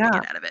anything to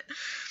get out of it.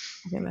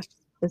 Yeah,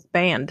 it's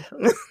banned.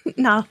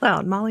 Not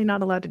allowed. Molly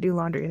not allowed to do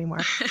laundry anymore.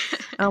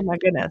 Oh my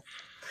goodness.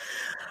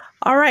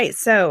 All right.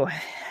 So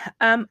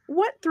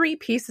what 3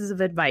 pieces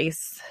of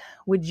advice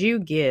would you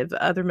give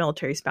other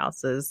military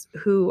spouses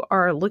who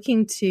are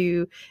looking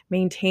to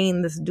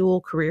maintain this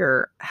dual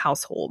career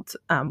household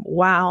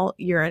while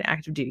you're in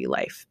active duty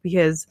life?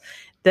 Because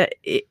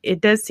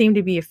it does seem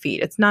to be a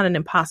feat. It's not an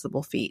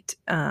impossible feat,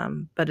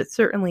 but it's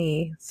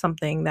certainly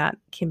something that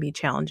can be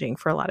challenging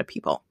for a lot of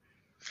people.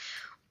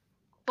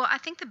 Well, I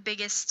think the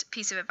biggest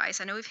piece of advice,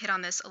 I know we've hit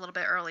on this a little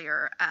bit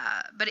earlier,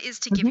 but it is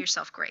to give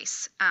yourself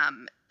grace,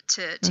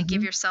 to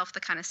give yourself the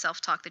kind of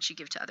self-talk that you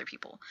give to other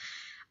people.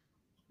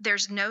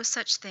 There's no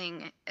such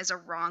thing as a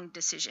wrong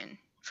decision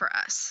for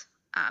us.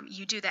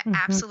 You do the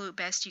absolute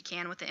best you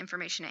can with the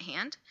information at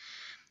hand.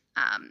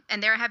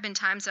 And there have been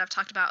times that I've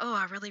talked about,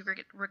 I really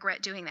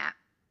regret doing that.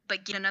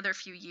 But get another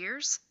few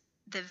years,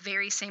 the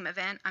very same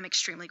event I'm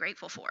extremely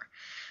grateful for.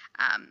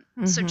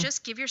 So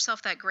just give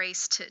yourself that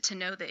grace to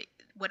know that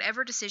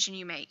whatever decision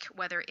you make,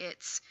 whether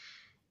it's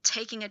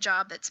taking a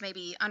job that's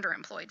maybe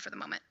underemployed for the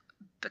moment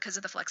because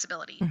of the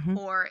flexibility,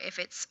 or if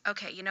it's,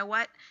 okay, you know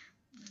what?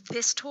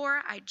 This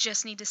tour, I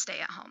just need to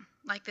stay at home.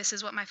 Like, this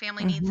is what my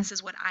family needs. This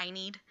is what I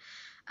need.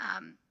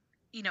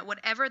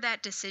 Whatever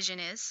that decision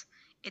is,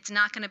 it's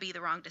not going to be the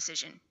wrong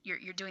decision.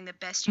 You're doing the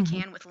best you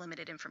can with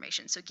limited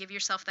information. So give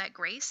yourself that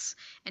grace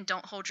and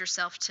don't hold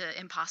yourself to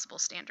impossible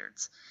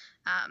standards.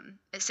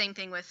 The same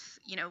thing with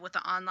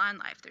the online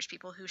life. There's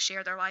people who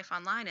share their life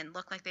online and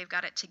look like they've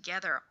got it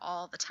together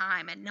all the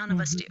time, and none of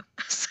us do.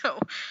 So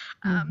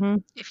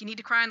if you need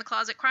to cry in the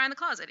closet, cry in the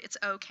closet. It's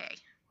okay.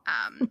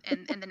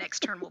 And the next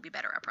turn will be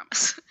better, I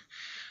promise.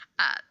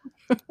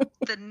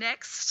 The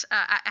next,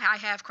 I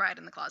have cried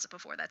in the closet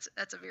before.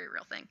 That's a very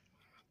real thing.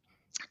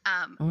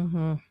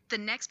 The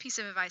next piece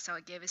of advice I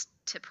would give is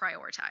to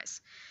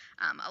prioritize.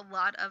 A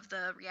lot of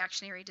the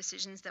reactionary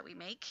decisions that we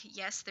make,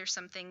 yes, there's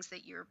some things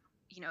that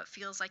it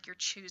feels like you're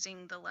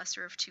choosing the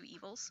lesser of two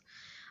evils.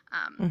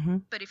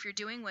 But if you're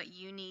doing what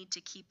you need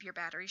to keep your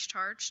batteries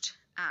charged,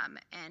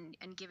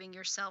 and giving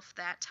yourself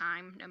that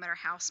time, no matter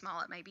how small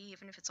it may be,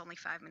 even if it's only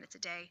 5 minutes a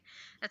day,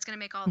 that's going to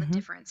make all the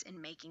difference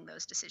in making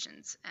those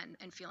decisions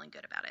and feeling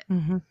good about it.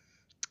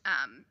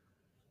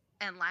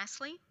 And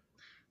lastly,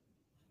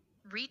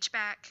 reach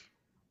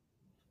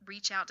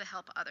out to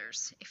help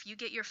others. If you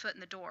get your foot in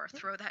the door,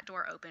 throw that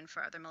door open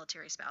for other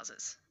military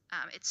spouses.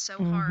 It's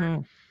so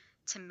hard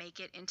to make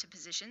it into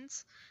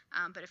positions.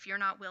 But if you're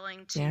not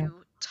willing to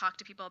talk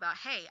to people about,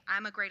 hey,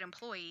 I'm a great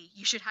employee,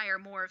 you should hire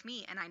more of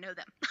me, and I know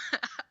them.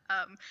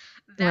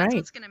 That's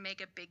what's going to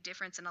make a big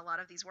difference in a lot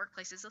of these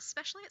workplaces,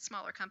 especially at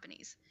smaller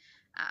companies,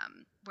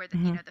 where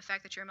the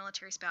fact that you're a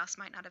military spouse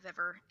might not have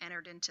ever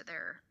entered into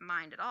their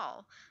mind at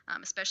all,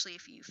 especially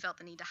if you felt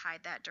the need to hide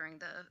that during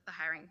the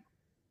hiring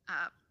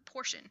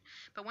portion.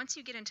 But once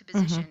you get into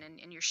position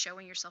and you're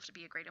showing yourself to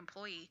be a great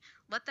employee,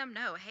 let them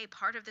know, hey,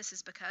 part of this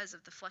is because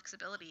of the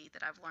flexibility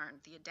that I've learned,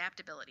 the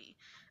adaptability,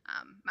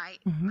 my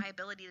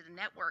ability to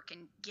network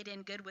and get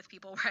in good with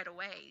people right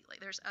away. Like,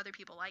 there's other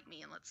people like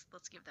me, and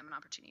let's give them an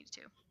opportunity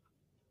too.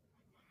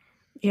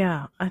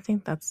 Yeah, I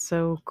think that's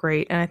so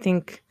great. And I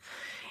think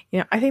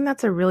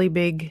that's a really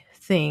big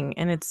thing.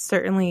 And it's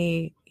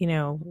certainly,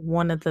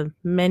 one of the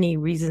many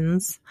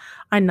reasons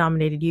I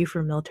nominated you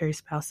for Military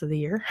Spouse of the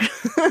Year.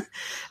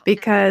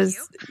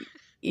 Because,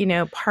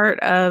 part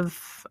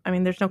of,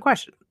 there's no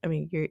question.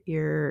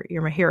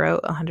 You're my hero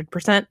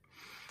 100%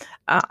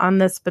 on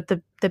this. But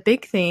the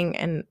big thing,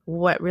 and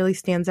what really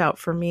stands out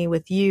for me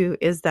with you,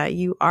 is that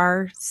you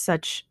are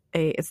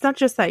it's not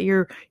just that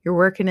you're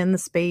working in the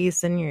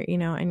space and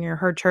you're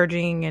hard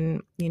charging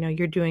and,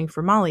 you're doing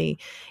for Molly.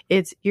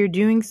 It's you're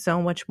doing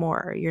so much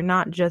more. You're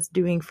not just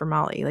doing for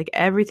Molly. Like,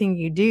 everything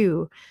you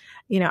do,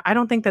 I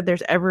don't think that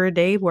there's ever a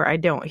day where I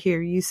don't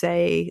hear you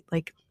say,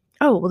 like,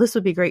 oh, well, this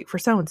would be great for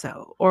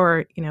so-and-so,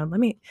 or, let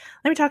me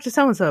talk to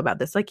so-and-so about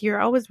this. Like, you're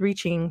always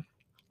reaching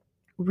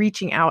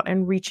out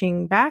and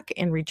reaching back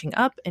and reaching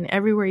up and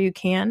everywhere you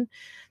can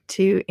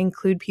to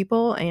include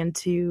people and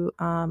to,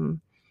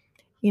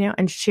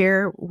 and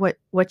share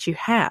what you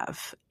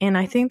have. And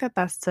I think that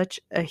that's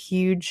such a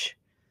huge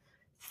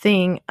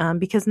thing,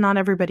 because not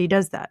everybody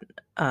does that.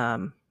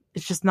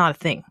 It's just not a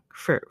thing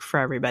for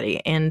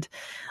everybody. And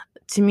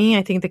to me,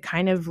 I think the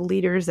kind of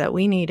leaders that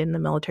we need in the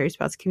military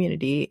spouse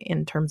community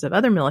in terms of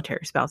other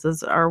military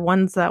spouses are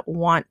ones that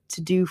want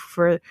to do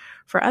for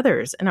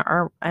others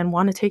and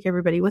want to take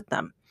everybody with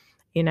them,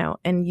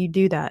 and you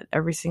do that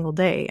every single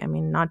day.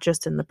 Not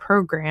just in the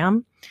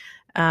program,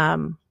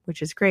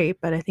 which is great,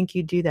 but I think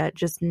you do that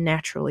just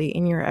naturally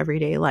in your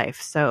everyday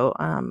life. So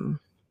I'm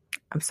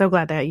so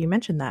glad that you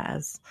mentioned that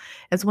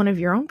as one of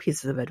your own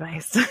pieces of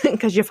advice,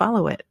 because you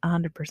follow it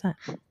 100%.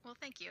 Well,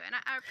 thank you. And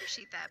I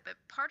appreciate that. But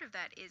part of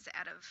that is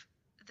out of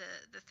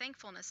the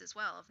thankfulness as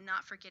well of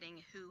not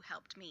forgetting who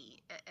helped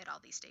me at all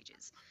these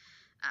stages.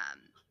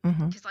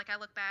 Because I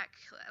look back,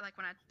 like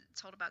when I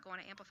told about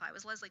going to Amplify, it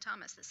was Leslie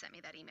Thomas that sent me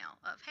that email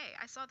of, hey,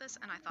 I saw this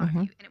and I thought of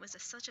you. And it was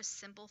such a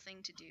simple thing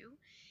to do.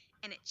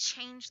 And it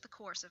changed the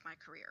course of my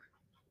career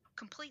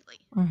completely.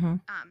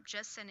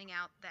 Just sending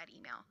out that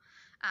email.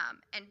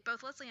 And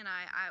both Leslie and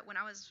I, when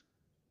I was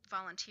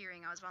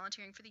volunteering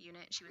for the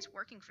unit. She was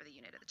working for the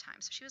unit at the time.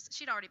 So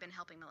she'd already been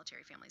helping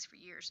military families for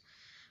years.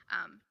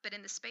 But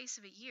in the space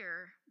of a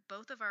year,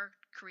 both of our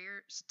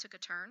careers took a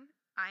turn.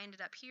 I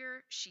ended up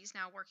here. She's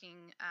now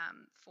working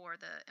for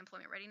the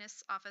Employment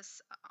Readiness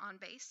Office on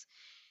base.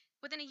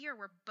 Within a year,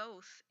 we're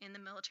both in the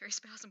military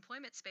spouse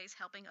employment space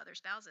helping other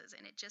spouses.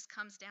 And it just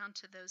comes down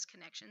to those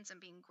connections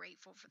and being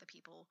grateful for the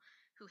people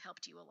who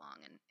helped you along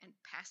and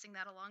passing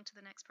that along to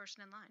the next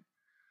person in line.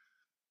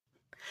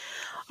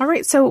 All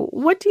right. So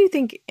what do you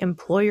think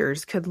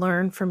employers could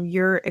learn from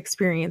your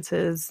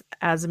experiences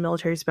as a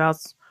military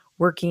spouse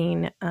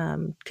working,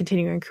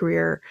 continuing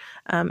career?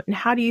 And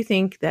how do you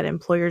think that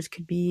employers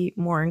could be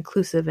more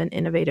inclusive and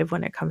innovative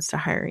when it comes to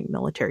hiring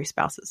military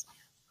spouses?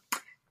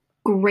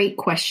 Great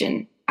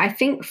question. I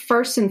think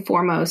first and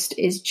foremost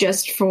is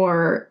just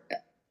for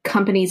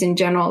companies in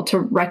general to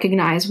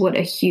recognize what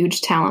a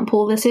huge talent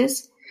pool this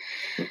is,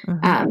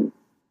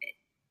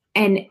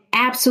 and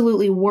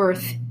absolutely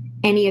worth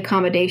any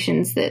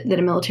accommodations that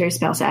a military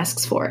spouse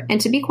asks for.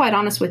 And to be quite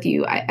honest with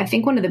you, I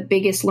think one of the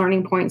biggest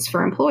learning points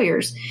for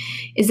employers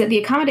is that the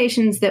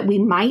accommodations that we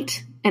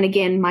might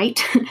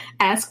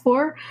ask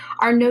for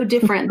are no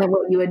different than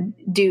what you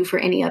would do for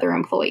any other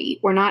employee.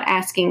 We're not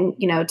asking,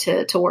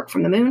 to work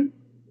from the moon,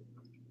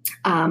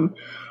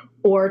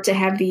 or to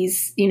have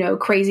these,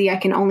 crazy, I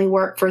can only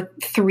work for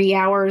 3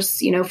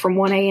 hours, from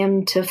 1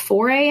 a.m. to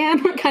 4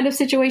 a.m. kind of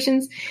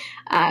situations.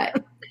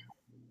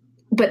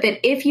 but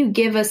that if you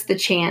give us the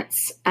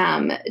chance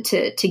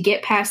to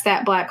get past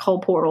that black hole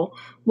portal,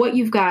 what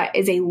you've got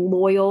is a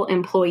loyal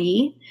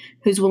employee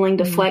who's willing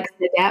to flex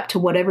and adapt to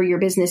whatever your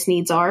business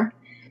needs are,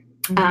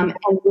 and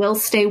will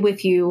stay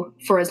with you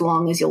for as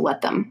long as you'll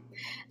let them.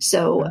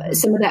 So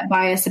some of that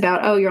bias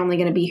about, oh, you're only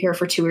going to be here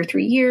for 2 or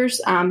 3 years.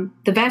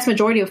 The vast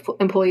majority of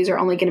employees are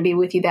only going to be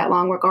with you that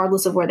long,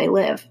 regardless of where they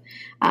live.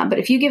 But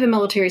if you give a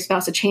military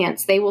spouse a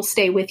chance, they will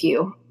stay with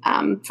you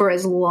for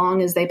as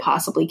long as they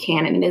possibly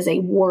can. And it is a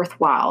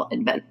worthwhile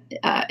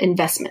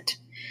investment.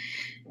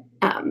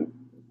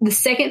 The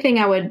second thing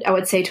I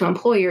would say to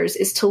employers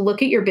is to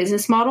look at your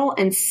business model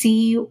and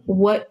see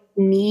what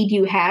need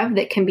you have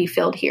that can be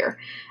filled here.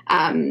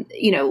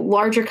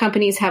 Larger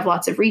companies have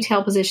lots of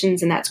retail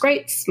positions, and that's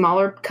great.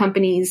 Smaller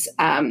companies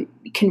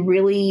can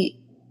really,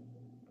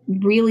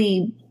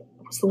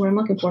 what's the word I'm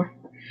looking for?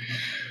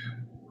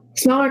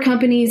 Smaller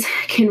companies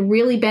can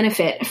really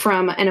benefit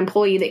from an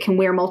employee that can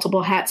wear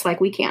multiple hats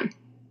like we can.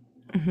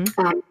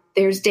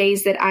 There's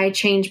days that I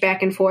change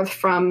back and forth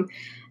from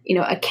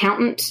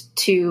accountant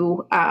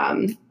to,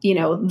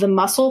 the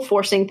muscle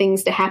forcing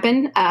things to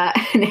happen,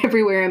 and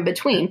everywhere in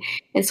between.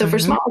 And so for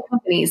smaller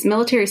companies,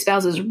 military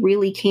spouses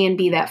really can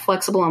be that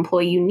flexible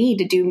employee you need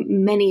to do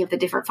many of the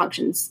different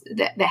functions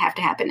that have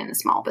to happen in a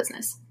small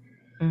business.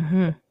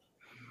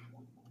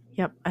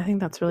 Yep. I think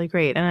that's really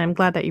great. And I'm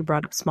glad that you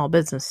brought up small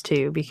business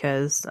too,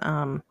 because,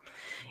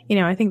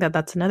 I think that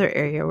that's another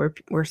area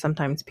where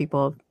sometimes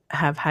people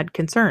have had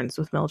concerns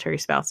with military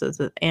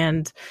spouses.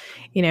 And,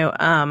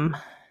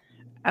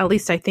 at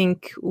least I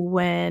think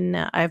when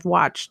I've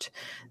watched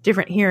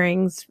different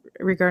hearings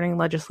regarding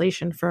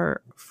legislation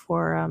for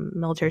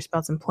military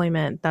spouse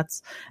employment,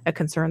 that's a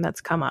concern that's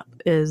come up,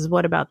 is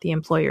what about the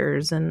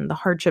employers and the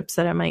hardships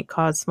that it might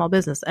cause small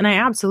business. And I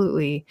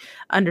absolutely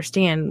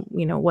understand,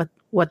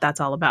 what that's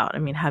all about. I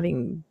mean,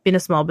 having been a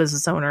small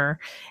business owner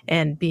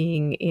and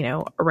being,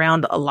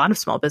 around a lot of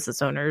small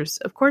business owners,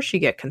 of course you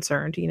get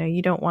concerned.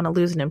 You don't want to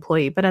lose an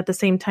employee. But at the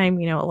same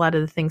time, a lot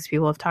of the things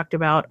people have talked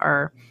about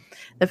are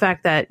the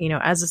fact that,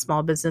 as a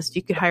small business,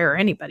 you could hire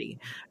anybody,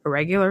 a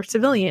regular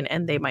civilian,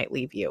 and they might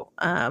leave you.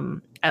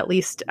 At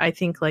least I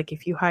think, like,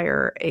 if you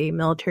hire a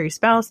military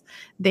spouse,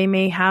 they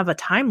may have a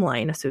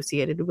timeline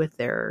associated with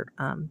their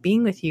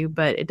being with you,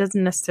 but it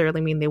doesn't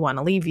necessarily mean they want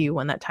to leave you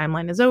when that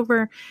timeline is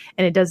over.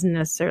 And it doesn't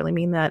necessarily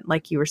mean that,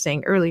 like you were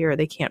saying earlier,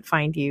 they can't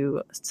find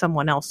you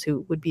someone else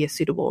who would be a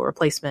suitable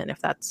replacement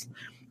if that's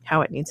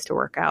how it needs to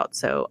work out.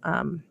 So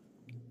I'm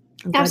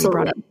glad you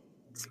brought up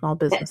small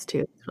business too.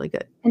 It's really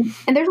good.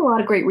 And there's a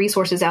lot of great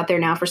resources out there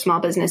now for small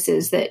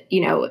businesses that,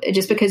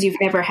 just because you've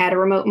never had a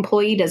remote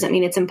employee doesn't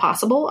mean it's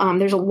impossible.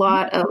 There's a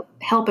lot of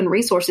help and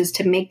resources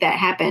to make that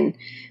happen,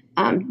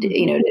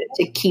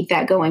 to keep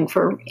that going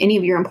for any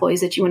of your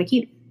employees that you want to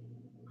keep.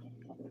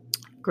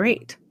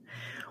 Great.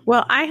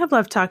 Well, I have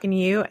loved talking to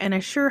you, and I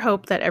sure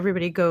hope that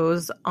everybody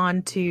goes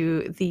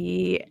onto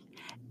the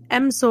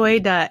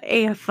msoy.afi.com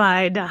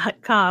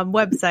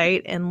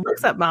website and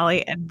looks up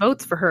Molly and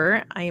votes for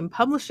her. I am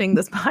publishing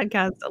this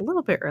podcast a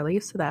little bit early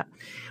so that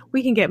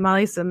we can get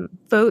Molly some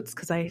votes,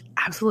 because I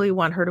absolutely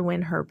want her to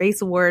win her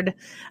BASE award.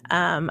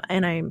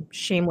 And I'm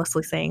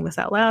shamelessly saying this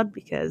out loud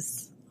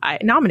because I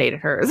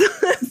nominated her.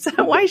 So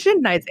why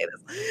shouldn't I say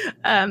this?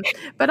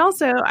 But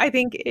also, I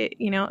think it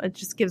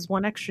just gives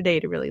one extra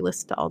day to really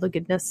listen to all the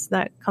goodness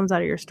that comes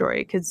out of your story,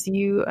 because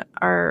you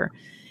are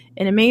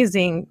an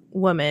amazing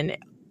woman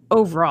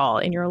overall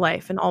in your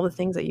life and all the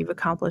things that you've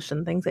accomplished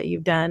and things that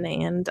you've done.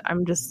 And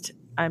I'm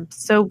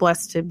so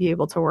blessed to be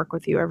able to work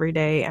with you every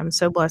day. I'm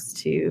so blessed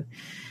to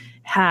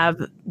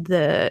have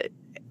the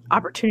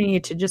opportunity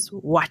to just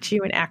watch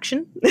you in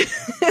action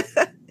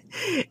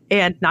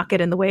and not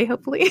get in the way,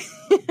 hopefully.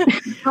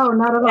 Oh,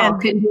 not at all.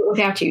 Couldn't do it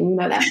without you. You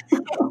know that.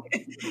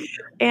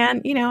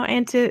 And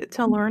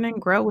to learn and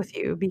grow with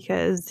you,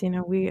 because,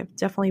 we have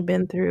definitely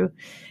been through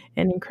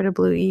an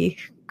incredibly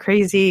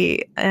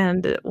crazy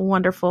and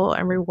wonderful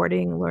and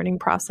rewarding learning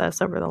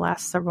process over the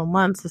last several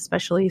months,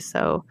 especially.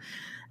 So,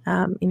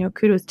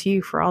 kudos to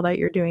you for all that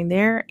you're doing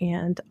there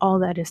and all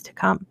that is to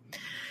come.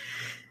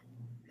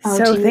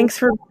 So thanks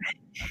for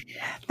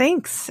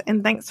being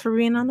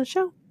on the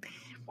show.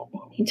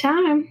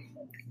 Anytime.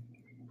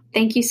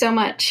 Thank you so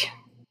much.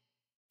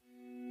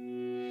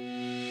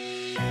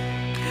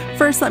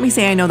 First, let me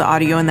say I know the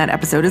audio in that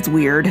episode is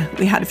weird.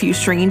 We had a few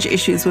strange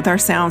issues with our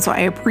sound, so I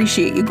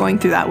appreciate you going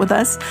through that with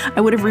us. I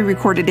would have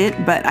re-recorded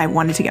it, but I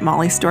wanted to get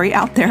Molly's story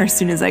out there as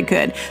soon as I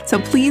could. So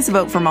please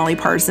vote for Molly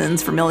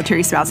Parsons for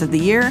Military Spouse of the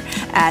Year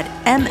at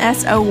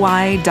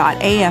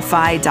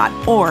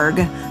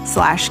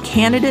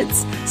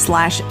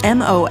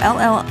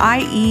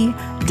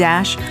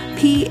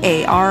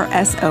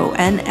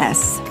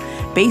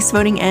Base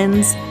voting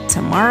ends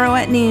tomorrow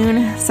at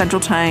noon Central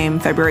Time,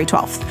 February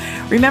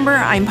 12th. Remember,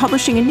 I'm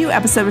publishing a new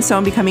episode of So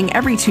Unbecoming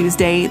every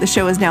Tuesday. The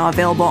show is now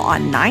available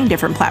on 9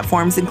 different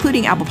platforms,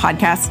 including Apple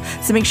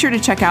Podcasts, so make sure to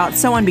check out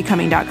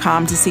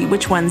sounbecoming.com to see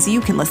which ones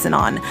you can listen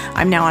on.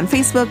 I'm now on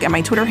Facebook, and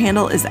my Twitter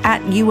handle is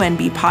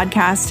 @UNB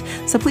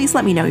Podcast, so please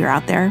let me know you're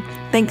out there.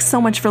 Thanks so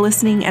much for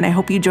listening, and I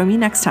hope you join me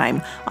next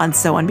time on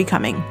So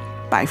Unbecoming.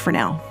 Bye for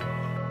now.